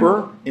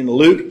remember in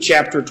Luke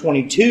chapter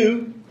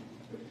 22,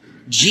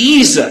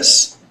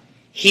 Jesus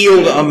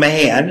healed a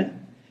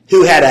man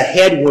who had a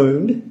head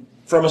wound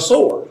from a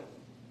sword.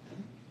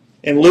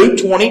 In Luke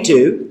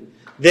 22,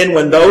 then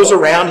when those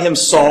around him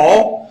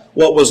saw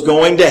what was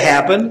going to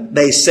happen,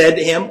 they said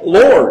to him,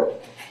 Lord,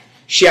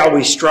 shall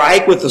we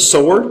strike with the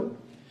sword?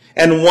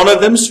 And one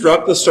of them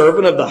struck the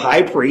servant of the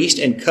high priest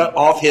and cut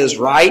off his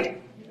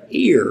right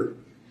ear.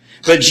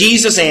 But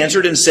Jesus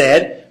answered and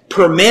said,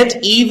 permit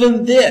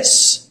even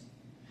this.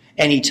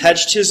 And he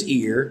touched his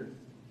ear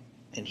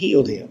and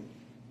healed him.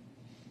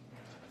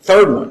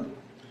 Third one,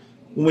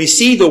 when we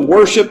see the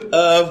worship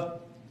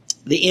of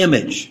the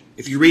image.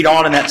 If you read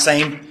on in that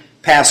same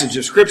passage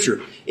of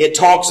Scripture, it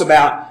talks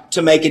about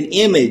to make an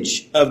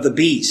image of the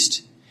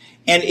beast.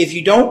 And if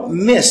you don't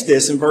miss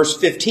this in verse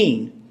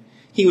 15,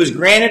 he was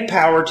granted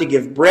power to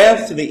give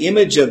breath to the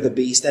image of the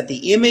beast, that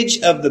the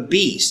image of the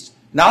beast,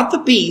 not the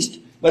beast,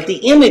 but the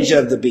image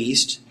of the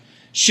beast,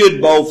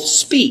 should both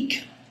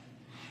speak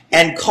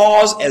and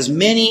cause as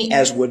many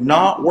as would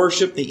not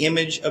worship the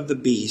image of the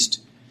beast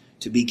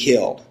to be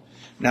killed.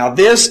 Now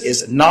this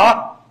is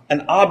not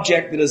an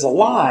object that is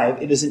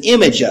alive, it is an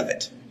image of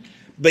it.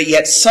 But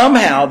yet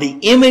somehow the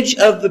image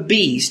of the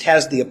beast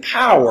has the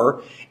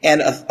power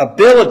and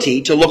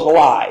ability to look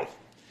alive.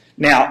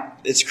 Now,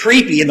 it's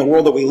creepy in the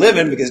world that we live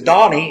in because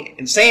Donnie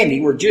and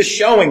Sandy were just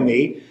showing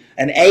me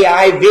an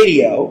AI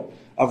video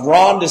of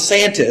Ron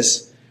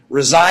DeSantis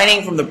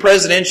resigning from the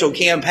presidential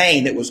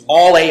campaign that was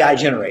all AI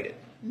generated.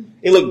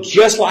 It looked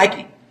just like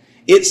him.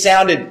 It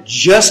sounded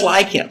just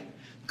like him.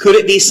 Could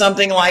it be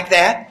something like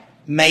that?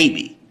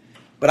 Maybe.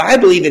 But I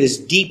believe it is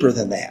deeper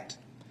than that.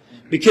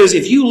 Because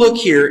if you look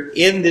here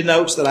in the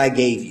notes that I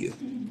gave you,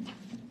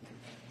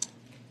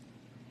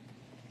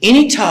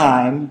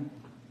 anytime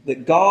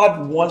that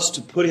God wants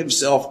to put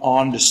himself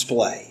on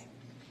display,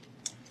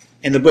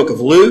 in the book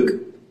of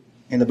Luke,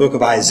 in the book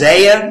of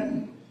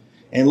Isaiah,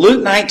 in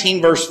Luke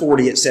 19 verse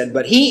 40 it said,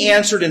 "But he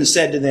answered and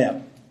said to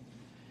them,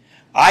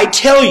 I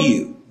tell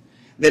you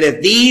that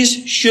if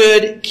these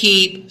should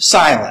keep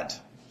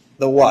silent,"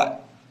 the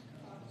what?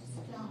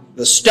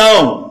 The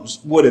stones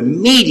would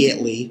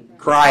immediately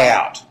cry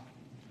out.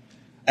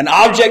 An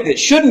object that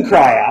shouldn't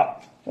cry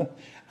out,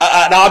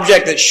 an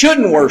object that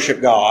shouldn't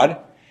worship God,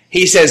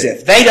 he says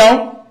if they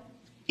don't,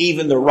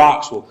 even the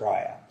rocks will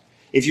cry out.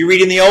 If you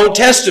read in the Old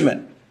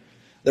Testament,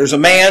 there's a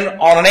man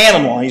on an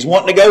animal and he's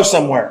wanting to go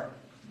somewhere.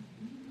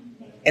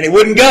 And it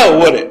wouldn't go,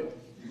 would it?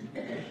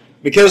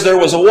 Because there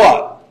was a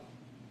what?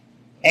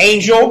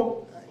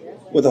 Angel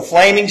with a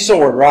flaming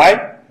sword,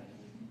 right?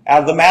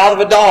 Out of the mouth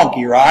of a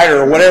donkey, right?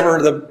 Or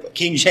whatever the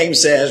King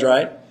James says,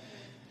 right?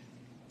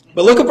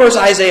 But look at verse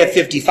Isaiah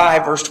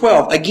 55, verse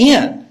 12.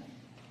 Again,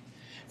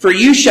 "For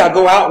you shall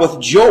go out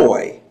with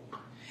joy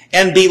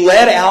and be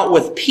led out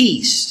with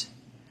peace.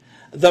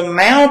 The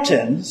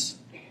mountains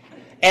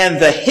and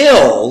the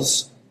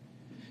hills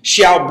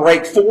shall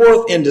break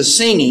forth into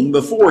singing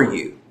before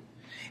you,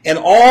 and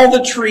all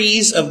the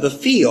trees of the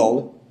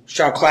field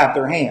shall clap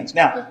their hands."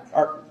 Now,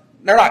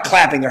 they're not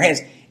clapping their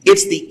hands.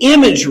 It's the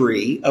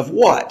imagery of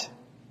what?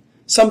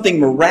 Something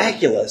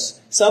miraculous,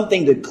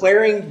 something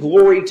declaring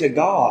glory to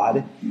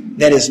God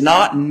that is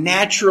not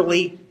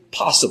naturally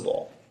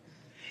possible.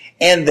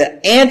 And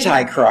the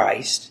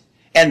Antichrist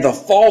and the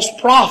false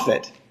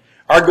prophet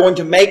are going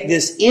to make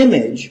this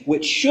image,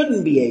 which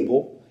shouldn't be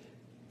able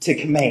to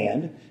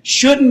command,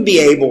 shouldn't be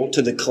able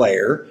to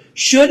declare,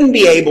 shouldn't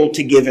be able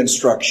to give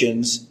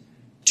instructions,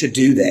 to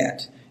do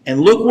that. And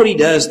look what he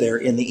does there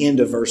in the end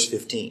of verse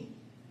 15.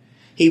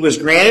 He was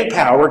granted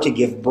power to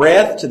give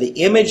breath to the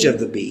image of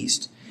the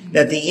beast,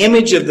 that the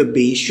image of the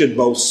beast should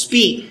both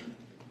speak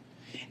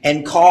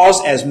and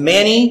cause as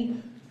many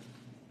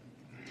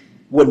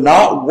would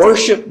not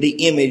worship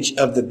the image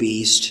of the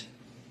beast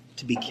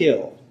to be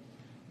killed.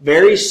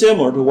 Very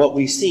similar to what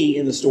we see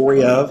in the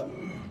story of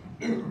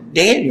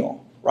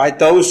Daniel, right?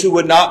 Those who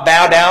would not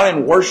bow down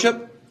and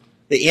worship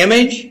the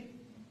image,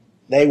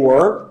 they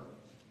were...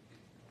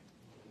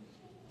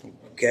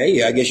 Okay,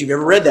 yeah, I guess you've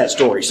ever read that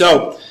story.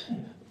 So,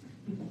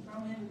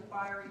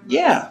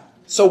 yeah.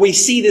 So we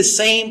see the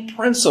same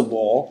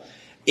principle.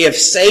 If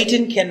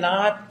Satan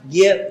cannot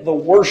get the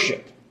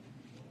worship,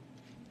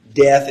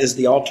 death is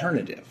the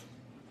alternative.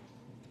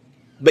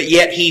 But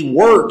yet he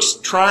works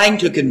trying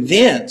to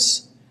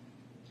convince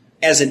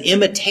as an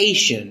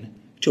imitation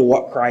to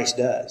what Christ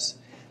does.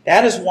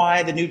 That is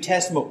why the New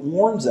Testament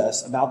warns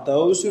us about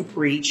those who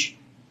preach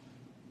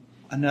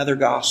another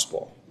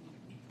gospel.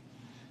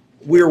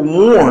 We're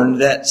warned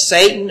that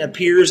Satan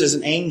appears as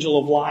an angel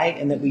of light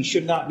and that we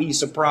should not be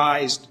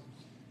surprised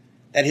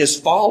that his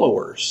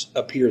followers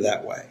appear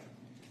that way.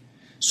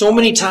 So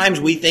many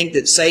times we think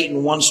that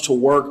Satan wants to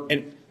work,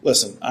 and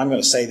listen, I'm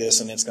going to say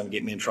this and it's going to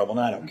get me in trouble, and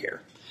I don't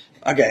care.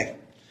 Okay.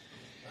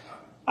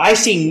 I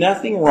see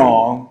nothing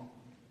wrong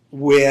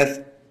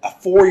with a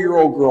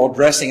 4-year-old girl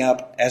dressing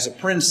up as a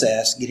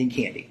princess getting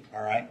candy,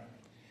 all right?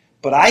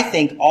 But I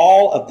think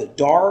all of the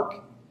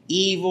dark,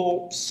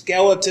 evil,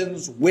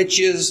 skeletons,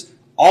 witches,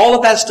 all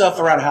of that stuff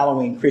around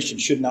Halloween,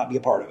 Christians should not be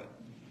a part of it.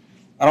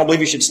 I don't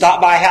believe you should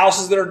stop by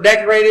houses that are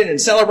decorated and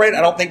celebrated.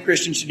 I don't think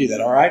Christians should do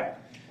that, all right?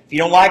 If you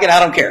don't like it, I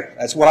don't care.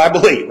 That's what I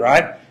believe,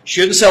 right?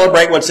 Shouldn't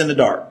celebrate what's in the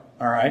dark,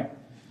 all right?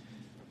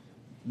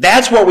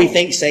 That's where we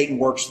think Satan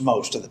works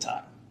most of the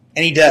time.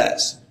 And he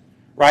does,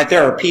 right?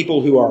 There are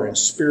people who are in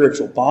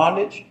spiritual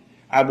bondage.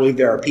 I believe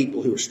there are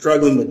people who are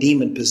struggling with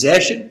demon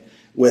possession,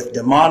 with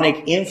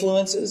demonic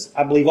influences.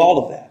 I believe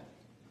all of that.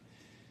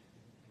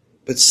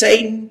 But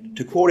Satan,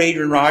 to quote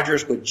Adrian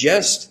Rogers, would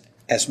just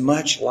as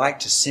much like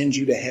to send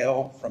you to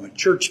hell from a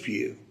church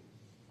pew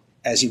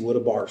as he would a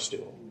bar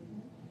stool.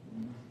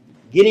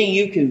 Getting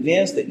you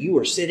convinced that you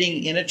are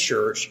sitting in a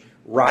church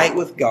right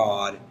with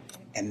God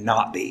and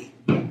not be.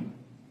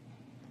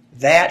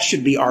 That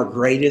should be our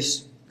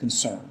greatest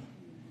concern.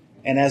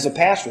 And as a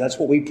pastor, that's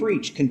what we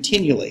preach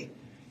continually.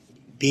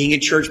 Being a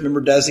church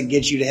member doesn't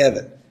get you to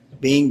heaven.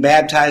 Being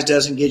baptized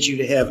doesn't get you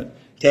to heaven.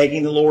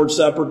 Taking the Lord's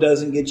Supper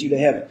doesn't get you to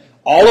heaven.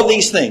 All of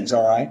these things,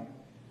 all right?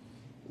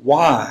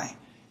 Why?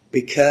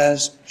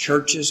 Because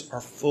churches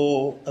are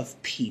full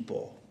of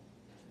people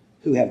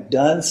who have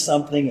done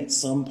something at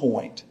some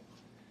point,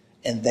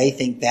 and they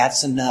think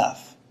that's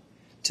enough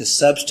to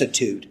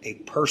substitute a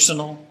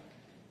personal,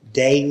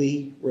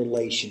 daily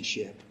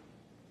relationship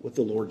with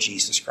the Lord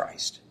Jesus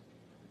Christ.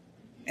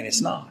 And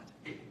it's not.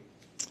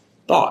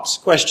 Thoughts,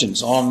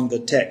 questions on the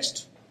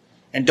text?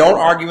 And don't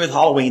argue with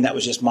Halloween. That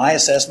was just my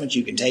assessment.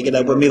 You can take it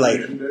up with me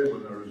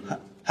later.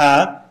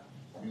 Huh?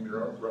 In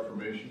your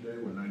Reformation Day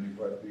when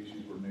 95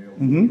 pieces were nailed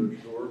to the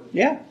church door?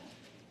 Yeah.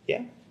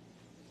 Yeah.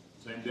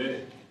 Same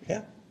day?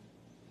 Yeah.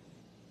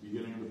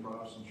 Beginning of the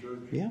Protestant church?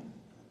 Yeah.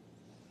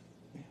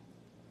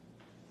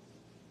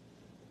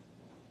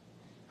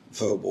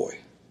 Oh boy.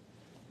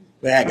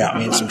 That got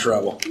me in some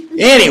trouble.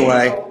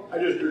 Anyway. I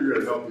just figured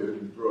I'd help you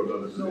and throw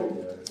another thing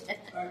at it.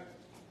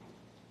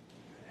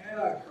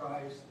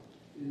 Antichrist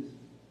is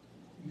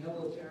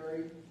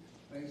military,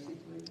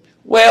 basically.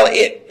 Well,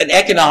 an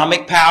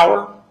economic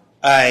power,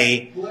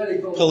 a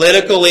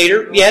political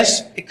leader.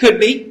 Yes, it could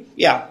be.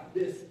 Yeah.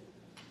 The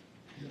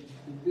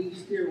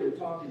beast here we're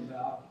talking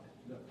about,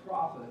 the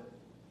prophet,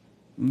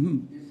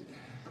 is,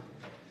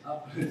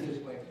 I'll put it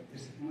this way,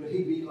 would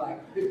he be like,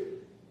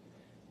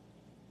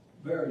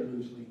 very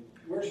loosely,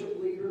 worship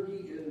leader? He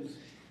is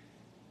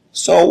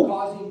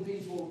causing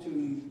people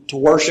to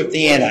worship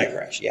the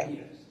Antichrist, yeah.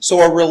 Yes. So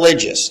a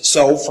religious.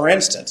 So, for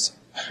instance,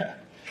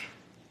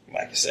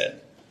 like I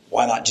said,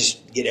 why not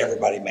just get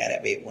everybody mad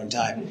at me at one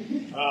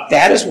time?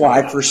 That is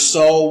why for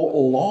so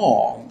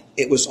long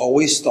it was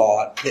always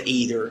thought that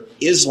either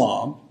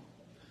Islam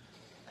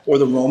or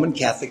the Roman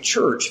Catholic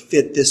Church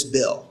fit this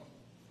bill.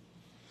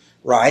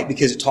 Right?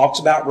 Because it talks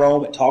about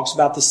Rome, it talks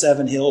about the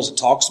seven hills, it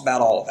talks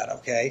about all of that,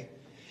 okay?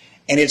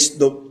 And it's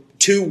the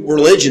two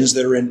religions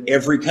that are in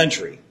every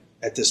country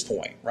at this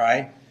point,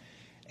 right?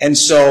 And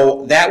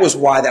so that was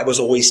why that was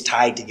always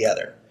tied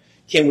together.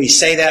 Can we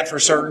say that for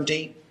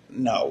certainty?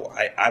 No,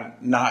 I'm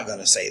not going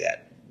to say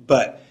that.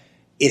 But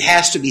it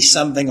has to be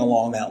something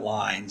along that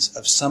lines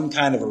of some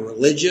kind of a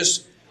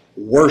religious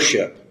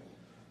worship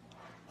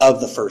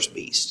of the first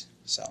beast.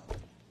 So,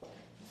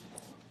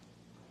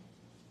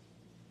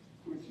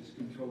 which is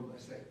controlled by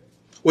Satan.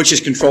 Which is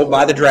controlled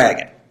by the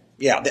dragon.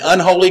 Yeah, the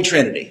unholy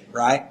trinity,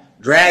 right?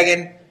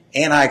 Dragon,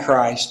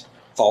 Antichrist,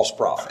 false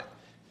prophet.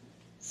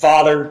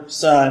 Father,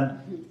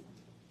 Son,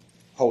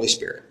 Holy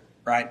Spirit,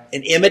 right?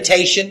 An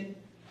imitation,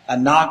 a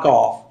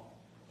knockoff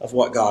of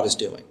what God is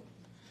doing.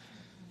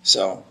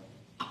 So,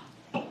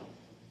 all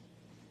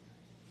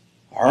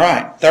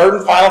right, third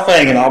and final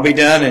thing, and I'll be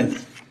done,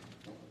 and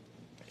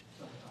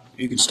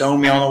you can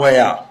stone me on the way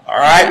out. All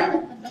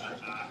right?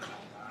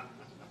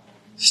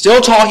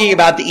 Still talking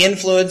about the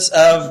influence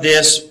of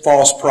this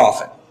false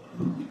prophet.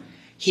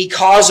 He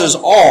causes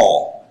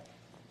all,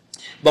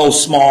 both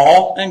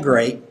small and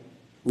great,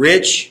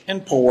 rich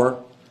and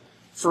poor,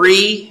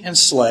 free and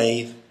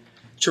slave,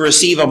 to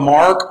receive a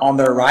mark on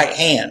their right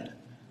hand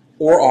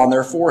or on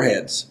their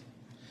foreheads,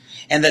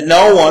 and that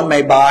no one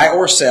may buy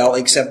or sell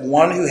except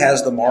one who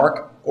has the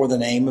mark or the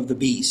name of the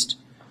beast,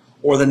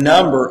 or the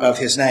number of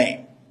his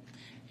name.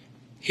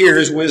 Here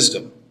is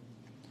wisdom.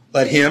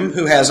 Let him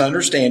who has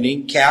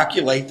understanding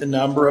calculate the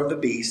number of the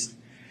beast,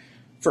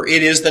 for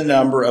it is the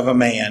number of a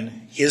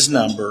man. His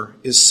number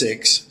is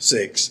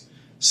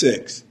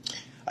 666.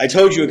 I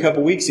told you a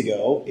couple weeks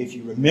ago, if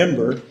you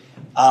remember,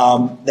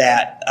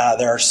 that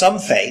there are some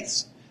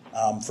faiths,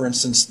 for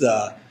instance,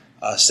 the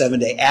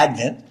Seventh-day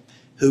Advent,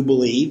 who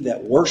believe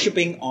that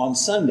worshiping on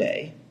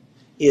Sunday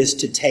is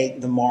to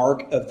take the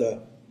mark of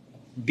the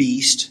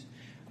beast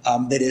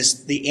that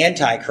is the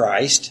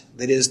Antichrist,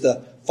 that is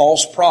the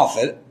false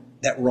prophet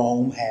that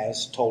Rome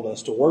has told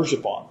us to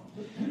worship on.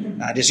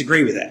 I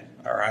disagree with that.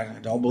 All right, I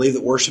don't believe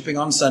that worshiping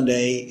on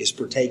Sunday is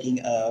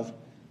partaking of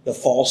the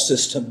false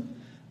system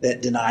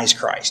that denies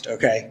Christ.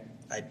 Okay,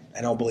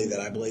 I don't believe that.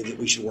 I believe that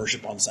we should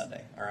worship on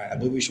Sunday. All right, I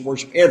believe we should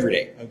worship every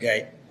day.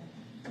 Okay,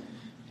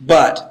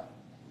 but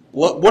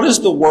what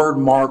does the word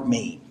mark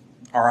mean?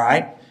 All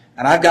right,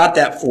 and I've got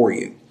that for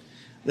you.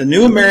 The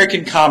New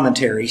American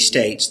Commentary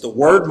states the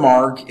word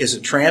mark is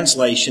a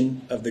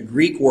translation of the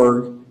Greek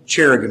word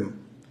cherubim.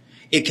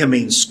 It can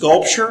mean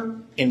sculpture,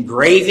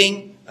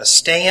 engraving, a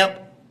stamp,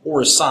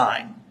 or a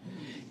sign.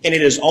 And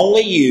it is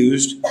only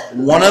used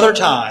one other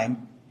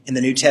time in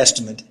the New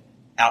Testament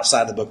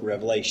outside the book of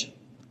Revelation.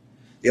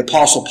 The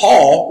Apostle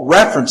Paul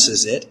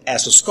references it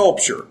as a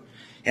sculpture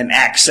in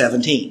Acts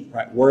 17.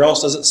 Right? Where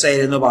else does it say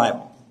it in the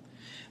Bible?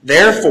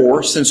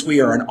 Therefore, since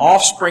we are an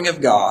offspring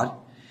of God,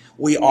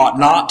 we ought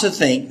not to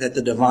think that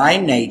the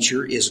divine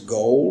nature is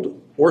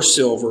gold or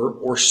silver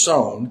or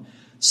stone,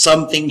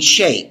 something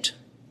shaped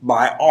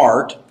by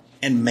art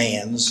and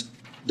man's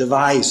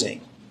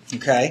devising.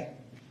 Okay?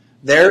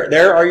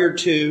 There are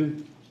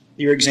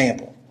your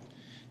example.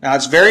 Now,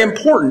 it's very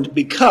important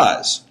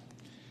because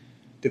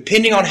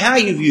depending on how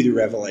you view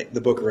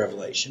the book of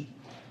Revelation,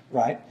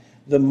 right,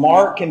 the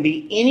mark can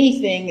be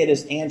anything that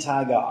is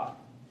anti-God,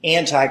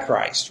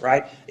 anti-Christ,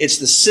 right? It's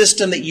the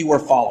system that you are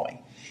following.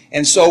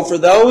 And so for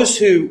those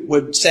who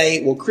would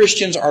say, well,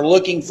 Christians are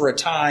looking for a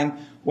time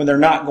when they're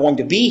not going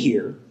to be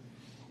here,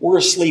 we're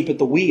asleep at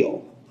the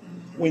wheel.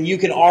 When you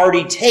can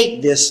already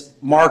take this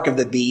mark of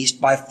the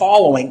beast by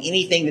following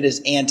anything that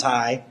is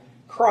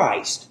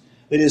anti-Christ,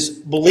 that is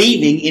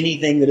believing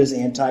anything that is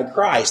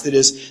anti-Christ, that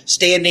is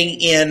standing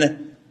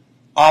in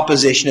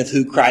opposition of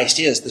who Christ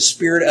is, the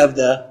spirit of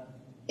the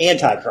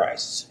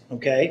antichrists,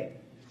 okay?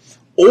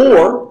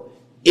 Or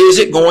is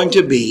it going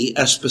to be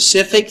a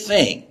specific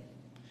thing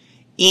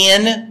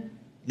in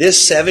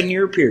this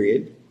 7-year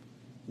period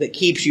that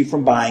keeps you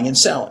from buying and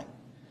selling?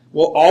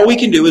 Well, all we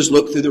can do is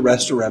look through the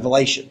rest of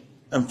Revelation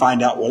and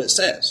find out what it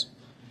says.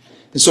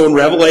 And so in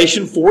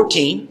Revelation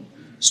 14,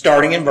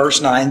 starting in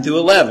verse 9 through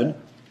 11,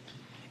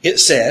 it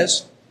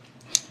says,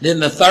 "Then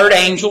the third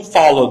angel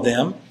followed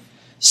them,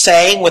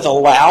 saying with a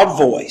loud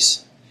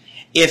voice,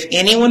 'If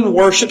anyone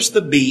worships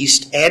the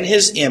beast and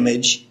his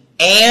image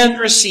and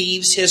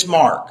receives his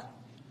mark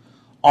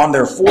on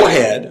their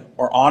forehead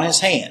or on his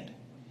hand,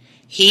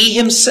 he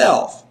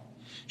himself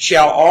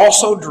shall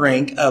also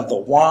drink of the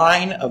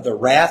wine of the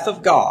wrath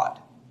of God,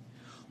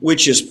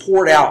 which is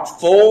poured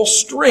out full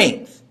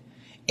strength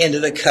into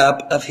the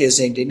cup of his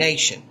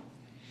indignation.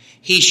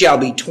 He shall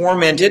be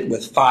tormented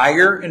with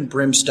fire and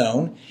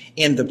brimstone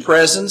in the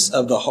presence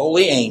of the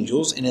holy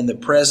angels and in the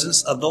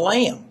presence of the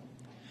Lamb.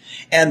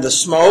 And the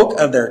smoke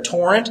of their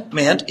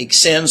torment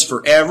extends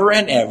forever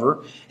and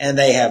ever, and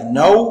they have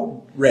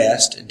no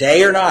rest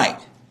day or night,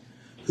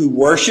 who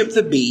worship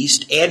the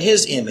beast and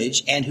his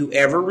image, and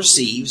whoever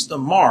receives the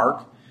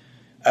mark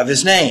of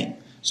his name.'"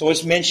 So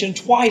it's mentioned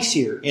twice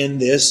here in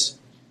this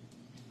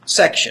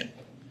section.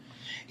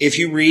 If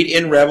you read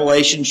in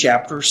Revelation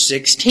chapter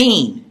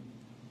 16,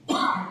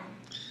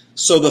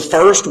 "So the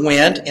first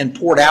went and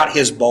poured out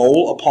his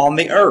bowl upon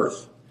the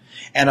earth,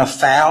 and a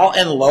foul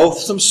and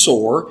loathsome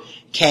sore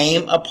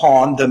came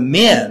upon the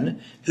men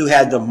who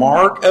had the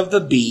mark of the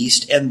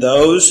beast and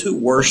those who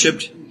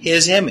worshipped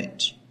his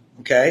image."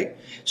 Okay?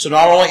 So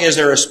not only is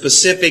there a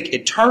specific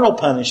eternal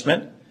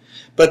punishment,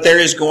 but there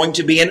is going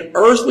to be an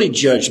earthly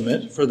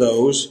judgment for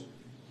those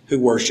who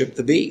worship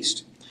the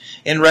beast.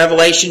 In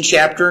Revelation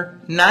chapter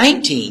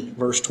 19,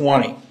 verse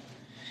 20,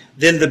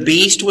 "Then the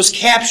beast was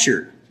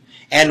captured,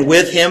 and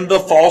with him the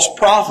false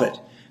prophet,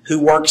 who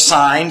worked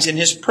signs in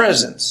his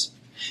presence,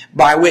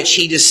 by which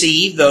he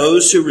deceived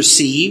those who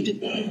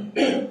received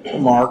the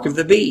mark of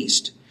the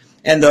beast,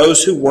 and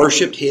those who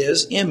worshipped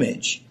his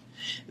image.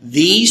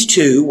 These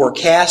two were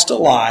cast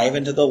alive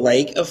into the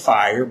lake of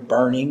fire,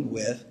 burning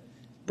with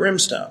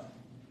brimstone."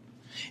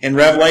 In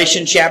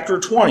Revelation chapter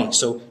 20,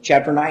 so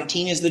chapter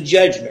 19 is the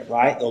judgment,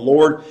 right? The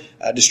Lord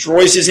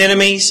destroys his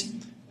enemies,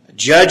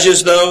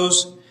 judges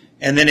those.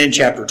 And then in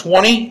chapter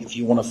 20, if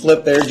you want to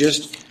flip there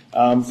just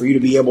for you to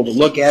be able to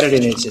look at it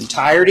in its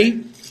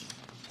entirety.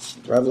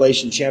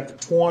 Revelation chapter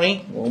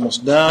 20, we're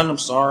almost done, I'm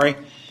sorry.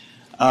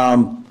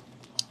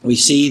 We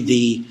see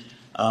the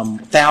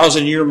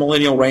 1,000-year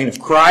millennial reign of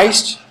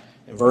Christ.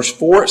 In verse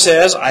 4 it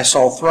says, "I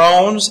saw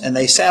thrones, and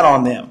they sat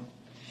on them,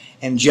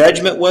 and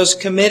judgment was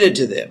committed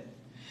to them.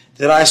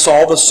 Then I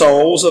saw the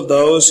souls of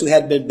those who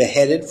had been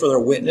beheaded for their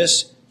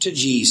witness to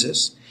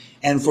Jesus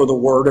and for the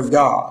word of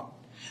God,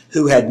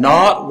 who had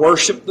not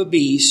worshipped the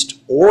beast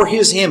or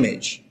his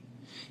image,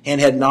 and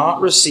had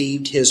not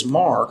received his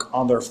mark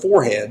on their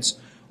foreheads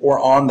or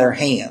on their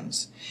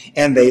hands.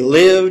 And they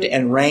lived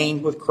and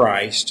reigned with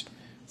Christ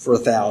for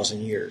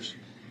 1,000 years."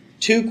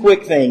 Two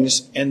quick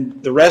things,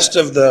 and the rest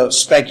of the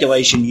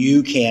speculation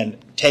you can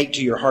take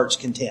to your heart's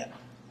content.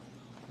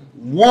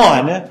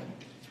 One,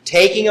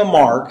 taking a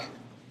mark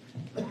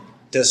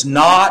does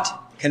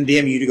not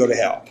condemn you to go to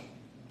hell.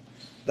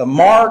 The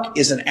mark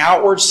is an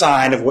outward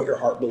sign of what your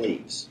heart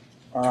believes.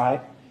 All right?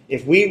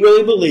 If we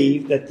really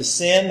believe that the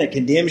sin that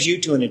condemns you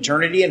to an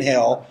eternity in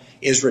hell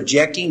is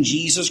rejecting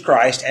Jesus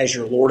Christ as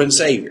your Lord and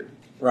Savior,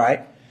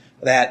 right?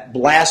 That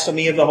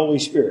blasphemy of the Holy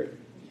Spirit.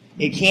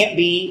 It can't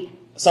be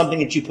something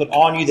that you put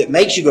on you that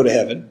makes you go to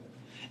heaven,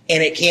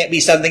 and it can't be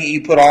something that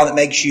you put on that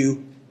makes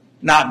you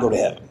not go to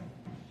heaven.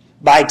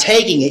 By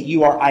taking it,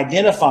 you are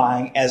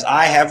identifying as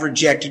I have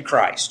rejected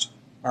Christ.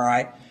 All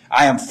right?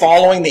 I am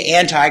following the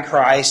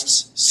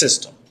Antichrist's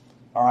system.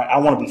 All right? I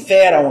want to be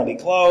fed, I want to be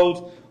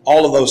clothed,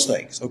 all of those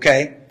things,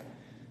 okay?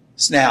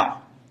 So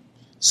now,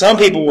 some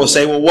people will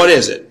say, well, what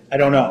is it? I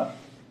don't know.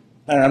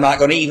 And I'm not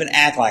going to even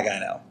act like I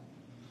know.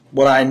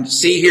 What I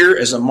see here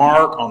is a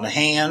mark on the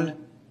hand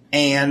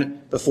and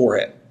the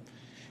forehead.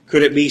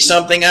 Could it be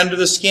something under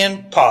the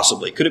skin?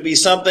 Possibly. Could it be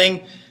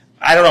something?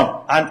 I don't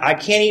know. I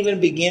can't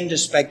even begin to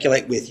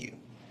speculate with you.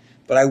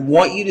 But I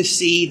want you to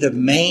see the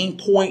main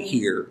point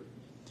here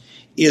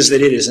is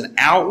that it is an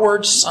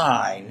outward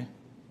sign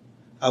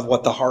of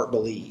what the heart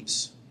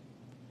believes.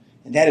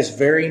 And that is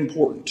very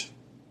important.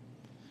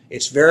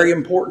 It's very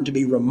important to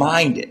be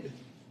reminded.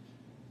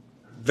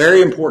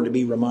 Very important to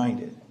be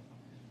reminded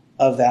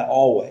of that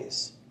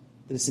always.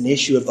 That it's an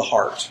issue of the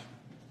heart.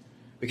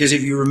 Because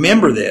if you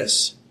remember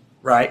this,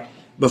 right,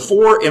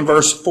 before in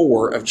verse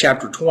 4 of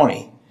chapter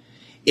 20,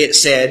 it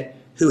said,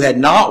 who had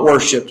not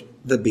worshipped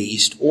the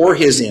beast or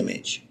his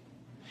image,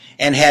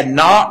 and had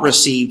not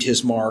received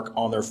his mark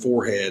on their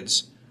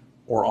foreheads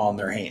or on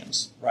their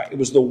hands. Right? It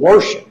was the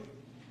worship.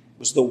 It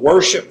was the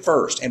worship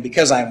first. And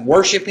because I'm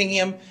worshiping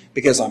him,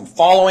 because I'm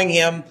following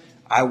him,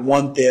 I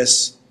want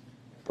this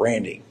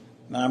branding.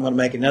 Now I'm going to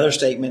make another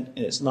statement,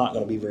 and it's not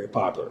going to be very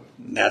popular.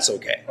 And that's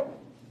okay.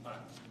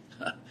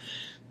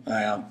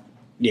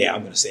 Yeah,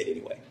 I'm going to say it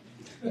anyway.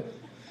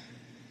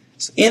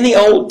 So in the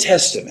Old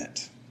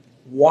Testament,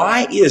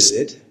 why is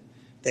it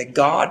that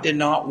God did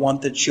not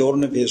want the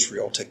children of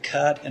Israel to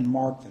cut and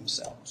mark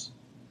themselves?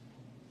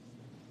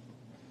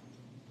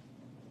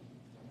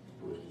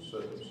 It was to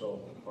set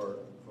themselves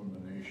apart from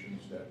the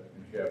nations that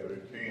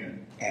inhabited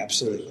Canaan.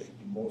 Absolutely.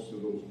 Most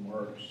of those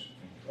marks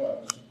and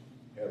cuts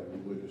have a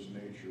religious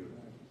nature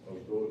of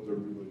their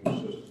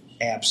religious systems.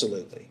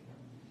 Absolutely.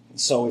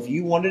 So if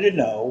you wanted to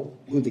know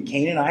who the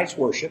Canaanites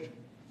worshiped,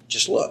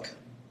 just look.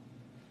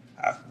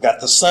 I've got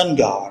the sun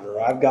god,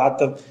 or I've got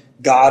the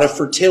god of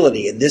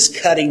fertility, and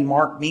this cutting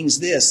mark means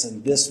this,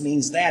 and this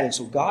means that. And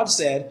so God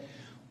said,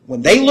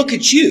 when they look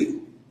at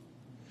you,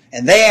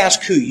 and they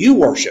ask who you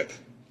worship,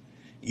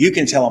 you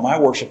can tell them, I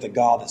worship the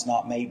God that's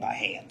not made by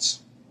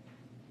hands.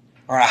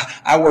 Or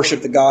I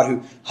worship the God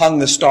who hung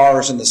the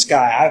stars in the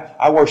sky.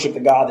 I worship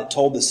the God that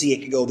told the sea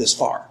it could go this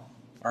far.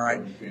 All right?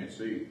 And you can't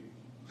see.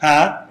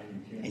 Huh?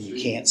 And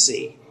you can't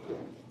see.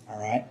 All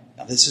right?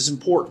 Now this is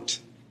important.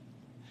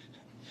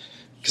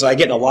 Because I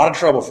get in a lot of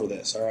trouble for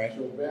this, all right?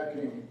 So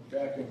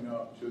backing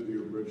up to the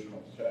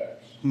original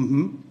text, if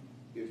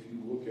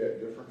you look at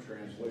different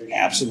translations,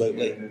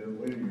 Absolutely. and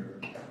in linear,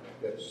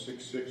 that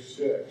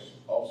 666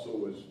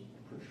 also is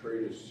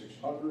portrayed as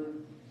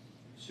 600,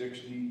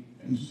 60,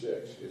 and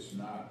 6. It's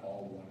not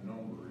all one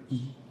number.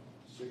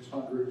 It's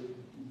 600,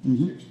 60,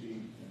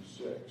 and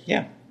 6.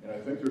 Yeah. And I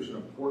think there's an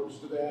importance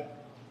to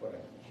that, but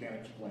I can't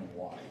explain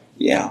why.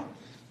 Yeah.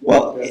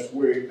 Well, That's the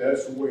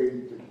way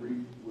the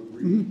Greek would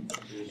read.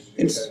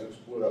 It had it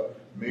split up.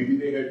 Maybe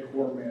they had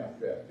core math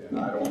back then.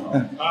 I don't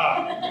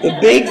know. the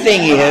big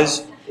thing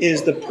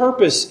is the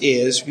purpose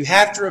is, you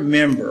have to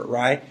remember,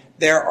 right?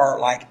 There are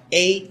like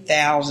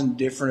 8,000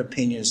 different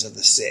opinions of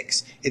the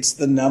 6. It's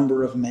the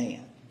number of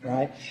man,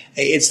 right?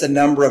 It's the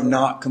number of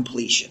not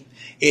completion.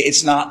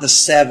 It's not the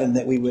 7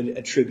 that we would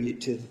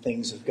attribute to the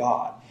things of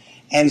God.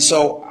 And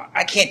so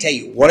I can't tell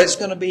you what it's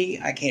going to be.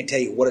 I can't tell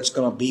you what it's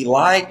going to be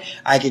like.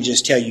 I can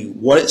just tell you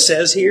what it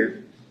says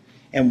here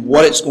and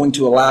what it's going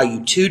to allow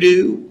you to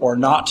do or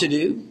not to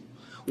do,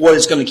 what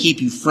it's going to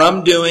keep you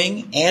from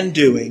doing and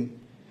doing.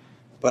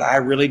 But I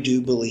really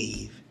do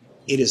believe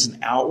it is an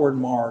outward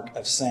mark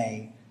of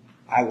saying,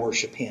 I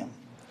worship him.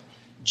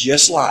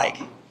 Just like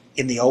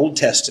in the Old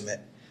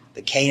Testament,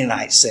 the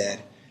Canaanites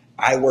said,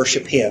 I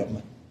worship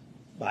him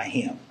by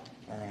him.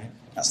 All right.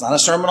 That's not a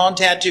sermon on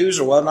tattoos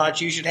or whether or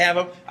not you should have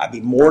them. I'd be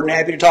more than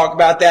happy to talk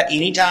about that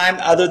anytime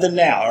other than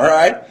now. All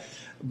right.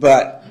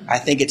 But I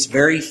think it's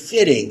very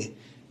fitting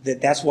that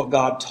that's what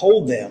God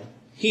told them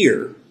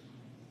here,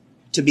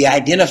 to be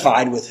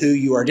identified with who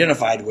you are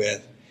identified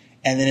with.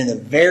 And then in the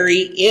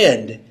very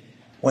end,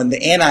 when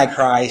the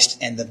Antichrist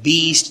and the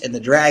beast and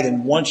the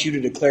dragon want you to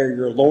declare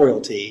your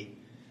loyalty,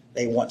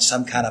 they want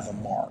some kind of a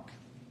mark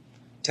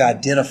to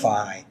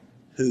identify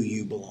who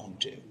you belong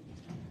to.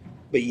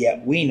 But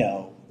yet we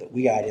know that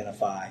we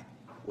identify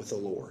with the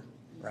Lord,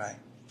 right?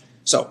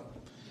 So,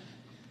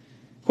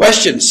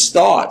 questions,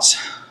 thoughts?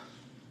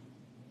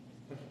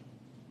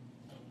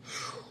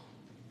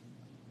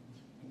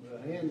 The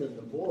hand and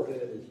the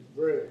forehead is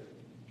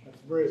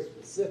very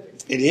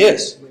specific. It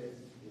is. I mean,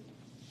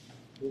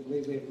 it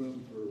leaves any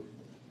room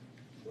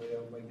for,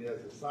 well, maybe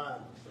that's a sign or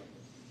something.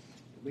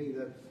 To me,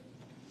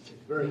 it's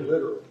very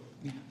literal.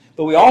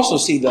 But we also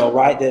see, though,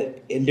 right,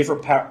 that in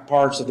different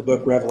parts of the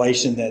book of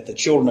Revelation that the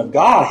children of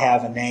God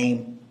have a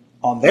name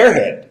on their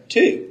head,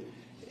 too.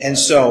 And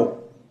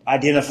so,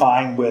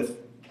 identifying with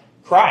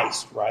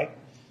Christ, right?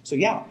 So,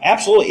 yeah,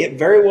 absolutely. It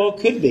very well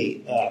could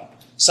be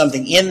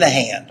something in the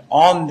hand,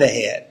 on the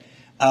head.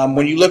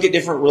 When you look at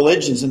different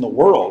religions in the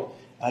world,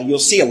 you'll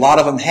see a lot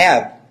of them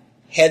have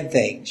head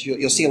things.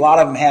 You'll see a lot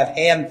of them have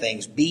hand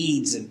things,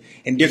 beads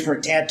and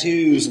different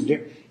tattoos.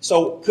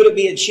 So could it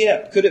be a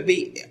chip? Could it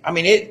be,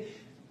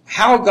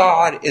 how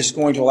God is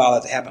going to allow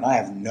that to happen, I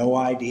have no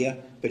idea.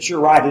 But you're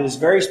right, it is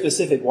very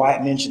specific why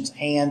it mentions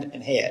hand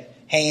and head.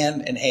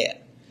 Hand and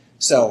head.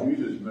 So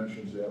Jesus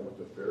mentions that with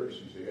the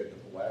Pharisees. They had the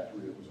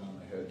phylactery that was on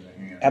the head and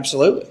the hand.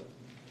 Absolutely.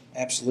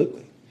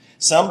 Absolutely.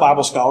 Some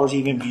Bible scholars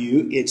even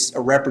view it's a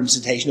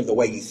representation of the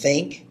way you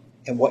think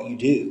and what you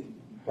do.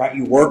 Right?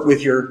 You work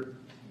with your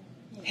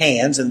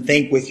hands and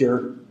think with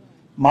your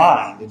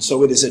mind. And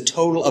so it is a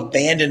total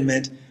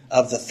abandonment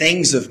of the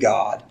things of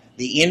God,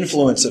 the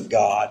influence of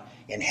God,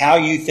 in how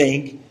you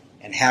think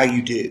and how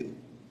you do.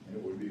 And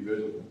it would be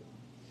visible.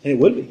 And it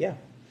would be, yeah.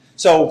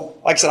 So,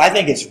 like I said, I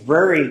think it's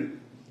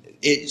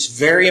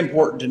very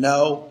important to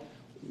know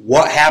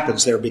what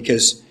happens there,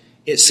 because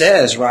it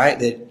says, right,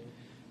 that,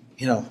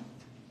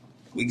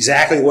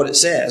 exactly what it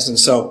says. And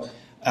so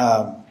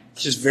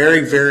it's just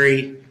very,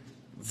 very,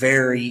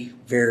 very,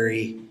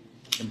 very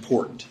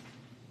important.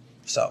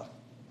 So,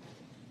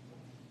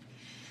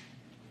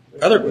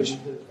 other questions?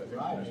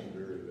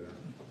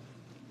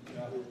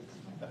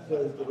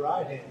 The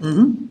right hand.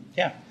 Mm-hmm.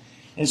 Yeah.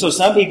 And so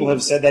some people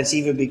have said that's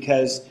even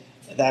because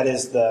that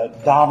is the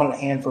dominant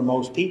hand for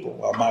most people.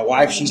 Well, my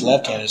wife, she's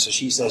left-handed, so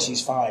she says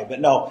she's fine. But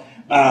no,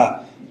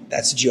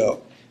 that's a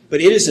joke. But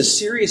it is a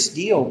serious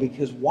deal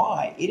because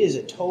why? It is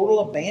a total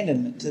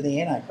abandonment to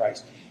the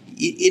Antichrist.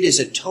 It is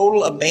a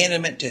total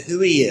abandonment to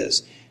who he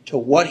is, to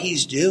what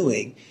he's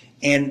doing.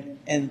 And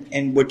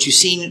what you've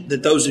seen,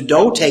 that those who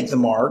don't take the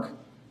mark,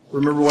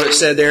 remember what it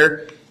said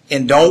there,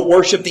 and don't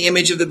worship the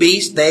image of the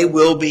beast, they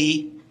will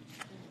be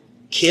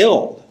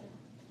killed.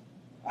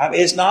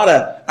 It's not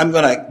I'm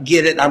going to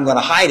get it, I'm going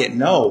to hide it.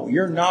 No,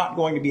 you're not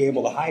going to be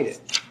able to hide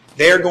it.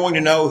 They're going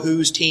to know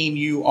whose team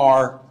you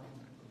are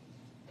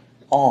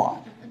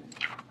on.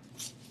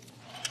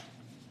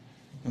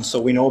 And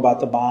so we know about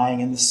the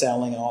buying and the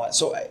selling and all that.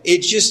 So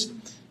it's just,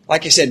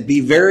 like I said,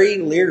 be very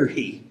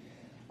leery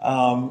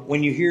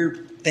when you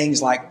hear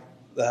things like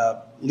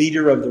the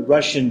leader of the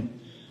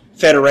Russian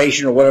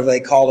Federation or whatever they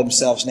call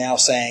themselves now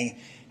saying,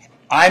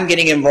 I'm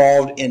getting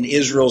involved in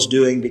Israel's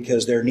doing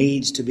because there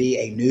needs to be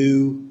a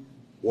new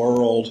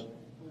world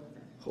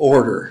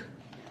order.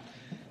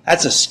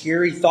 That's a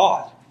scary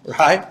thought,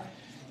 right?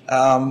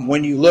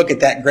 When you look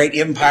at that great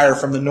empire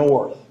from the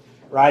north,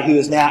 right, who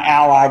is now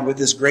allied with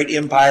this great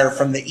empire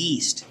from the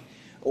east.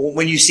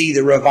 When you see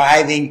the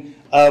reviving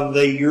of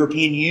the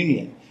European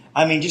Union.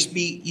 I mean,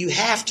 you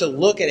have to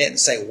look at it and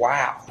say,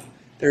 wow,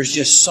 there's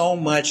just so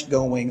much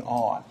going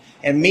on.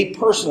 And me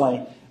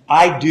personally,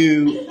 I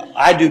do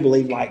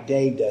believe like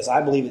Dave does.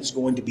 I believe it's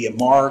going to be a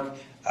mark,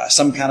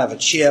 some kind of a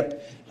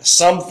chip,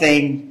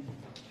 something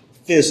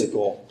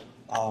physical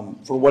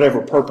for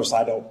whatever purpose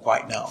I don't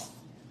quite know.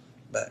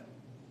 But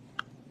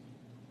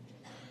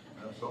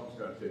something's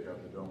got to take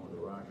out the Dome of the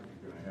Rock if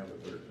you're going to have a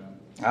third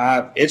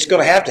temple. It's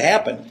going to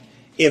happen.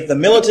 If the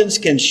militants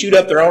can shoot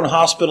up their own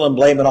hospital and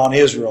blame it on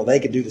Israel, they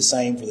could do the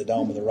same for the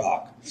Dome of the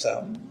Rock.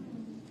 So.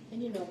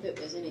 And if it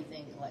was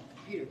anything like a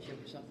computer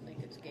chip or something, they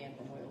could scan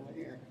from way over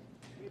here.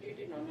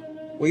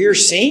 Well, you're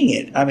seeing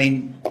it. I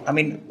mean,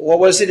 what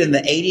was it in the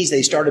 80s?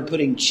 They started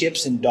putting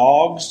chips in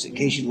dogs in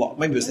case you lost.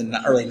 Maybe it was in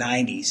the early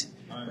 90s.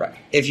 Right.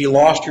 If you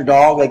lost your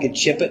dog, they could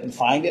chip it and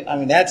find it. I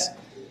mean, that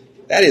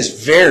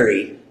is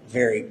very,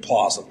 very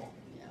plausible.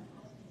 Yeah.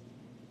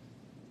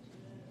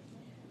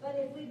 But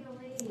if we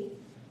believe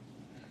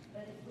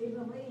that we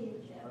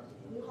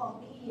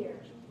won't be here,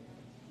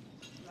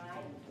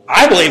 right?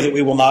 I believe that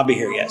we will not be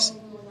here. Yes.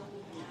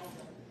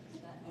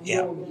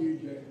 Yeah.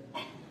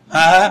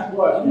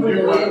 But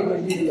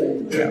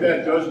if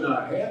that does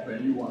not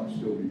happen, you want to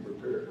still be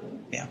prepared.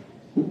 Yeah.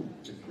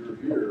 If you're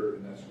here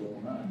and that's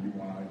going on, you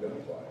want to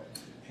identify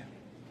it. Yeah.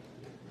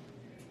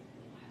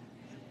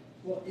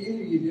 Well,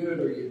 either you do it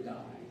or you die.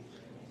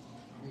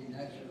 I mean,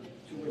 that's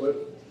your choice.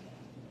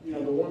 But,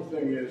 the one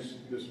thing is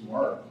this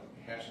mark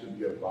has to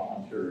be a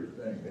voluntary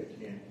thing. They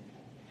can't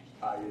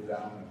tie you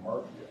down and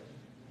mark you.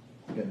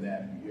 And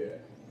that be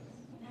it.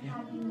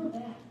 How do you know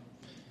that?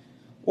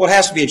 Well, it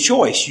has to be a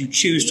choice. You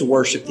choose to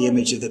worship the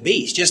image of the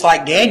beast. Just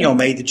like Daniel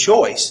made the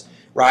choice,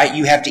 right?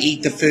 You have to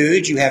eat the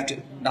food.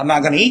 I'm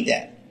not going to eat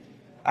that.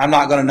 I'm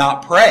not going to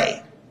not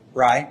pray,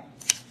 right?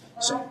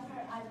 Well,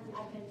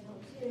 I've been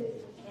told too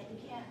that you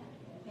can't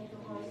make a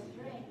horse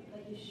drink,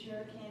 but you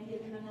sure can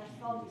give him enough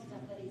salty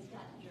stuff that he's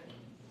got to drink.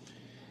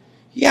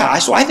 Yeah,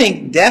 so I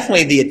think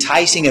definitely the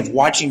enticing of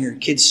watching your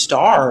kids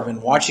starve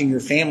and watching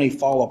your family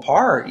fall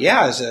apart,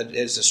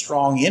 is a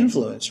strong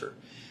influencer.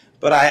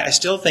 But I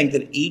still think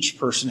that each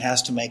person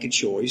has to make a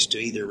choice to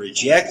either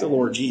reject the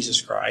Lord Jesus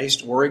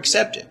Christ or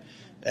accept him.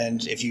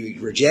 And if you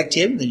reject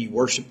him, then you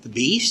worship the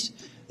beast,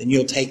 then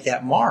you'll take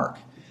that mark.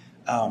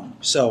 Reminds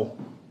me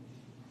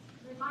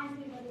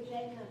of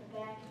Jacob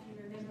back, if you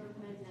remember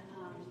when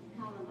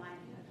Columbine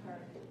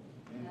occurred.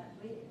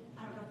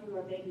 I don't know if you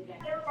were a baby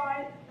back. Never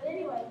mind. But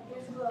anyway,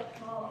 there's a book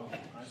called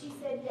She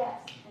Said Yes.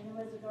 And there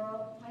was a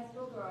girl, high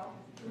school girl,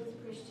 who was a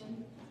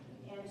Christian,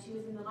 and she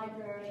was in the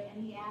library,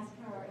 and he asked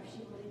her if she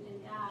believed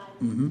in God,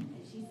 and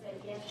she said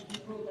yes, and he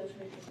pulled those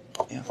riches.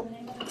 Yeah. So the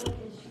name of the book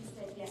is She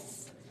Said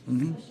Yes. So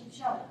she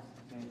chose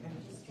to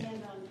stand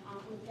on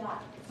with God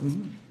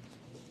and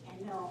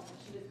know that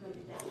she was going to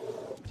die.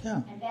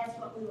 Yeah. And that's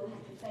what we will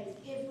have to face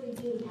if we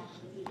do have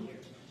to be here.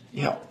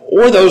 Yeah,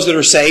 or those that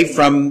are saved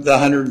from the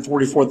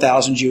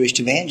 144,000 Jewish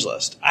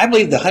evangelists. I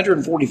believe the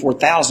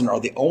 144,000 are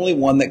the only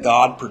one that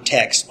God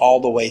protects all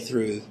the way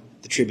through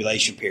the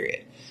tribulation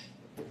period.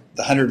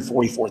 The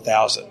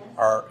 144,000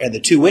 and the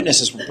two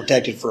witnesses were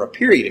protected for a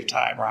period of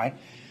time, right?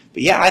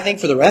 But yeah, I think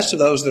for the rest of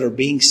those that are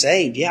being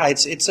saved,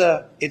 it's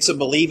a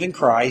believe in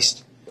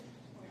Christ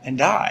and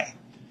die,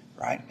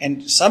 right?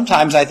 And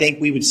sometimes I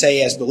think we would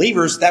say as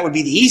believers that would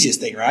be the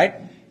easiest thing, right?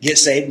 Get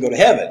saved and go to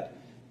heaven.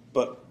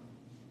 But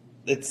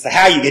it's the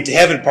how you get to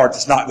heaven part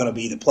that's not going to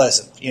be the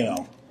pleasant,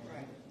 Right.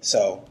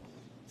 So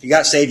If you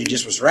got saved and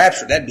just was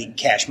raptured, that'd be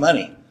cash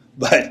money.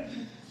 But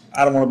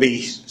I don't want to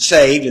be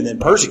saved and then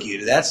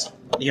persecuted. That's,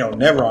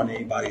 never on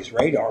anybody's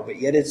radar, but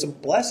yet it's a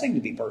blessing to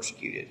be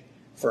persecuted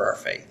for our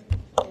faith.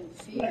 And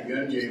fear, The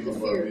end just game the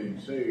of our fear.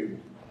 being saved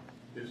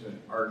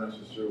isn't our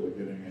necessarily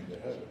getting into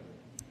heaven.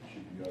 It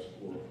should be us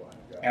glorifying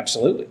God.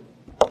 Absolutely.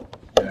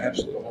 And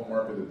Absolutely. the whole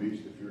mark of the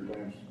beast, if your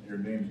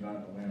name's not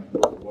in the Lamb's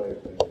Book of Life,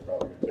 then you're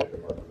probably going to take the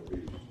mark of the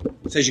beast.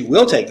 It says you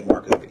will take the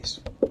mark of the beast.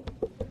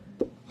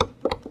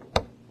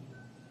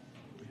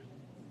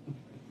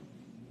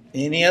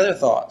 Any other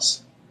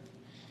thoughts?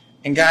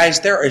 And guys,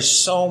 there is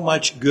so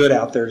much good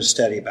out there to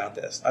study about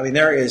this. I mean,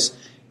 there is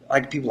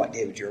people like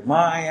David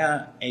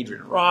Jeremiah,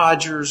 Adrian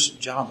Rogers,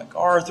 John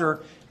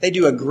MacArthur. They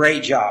do a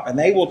great job, and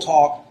they will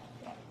talk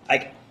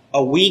like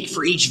a week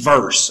for each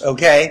verse,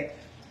 okay?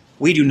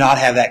 We do not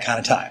have that kind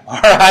of time, all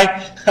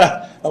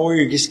right?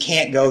 We just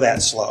can't go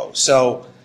that slow. So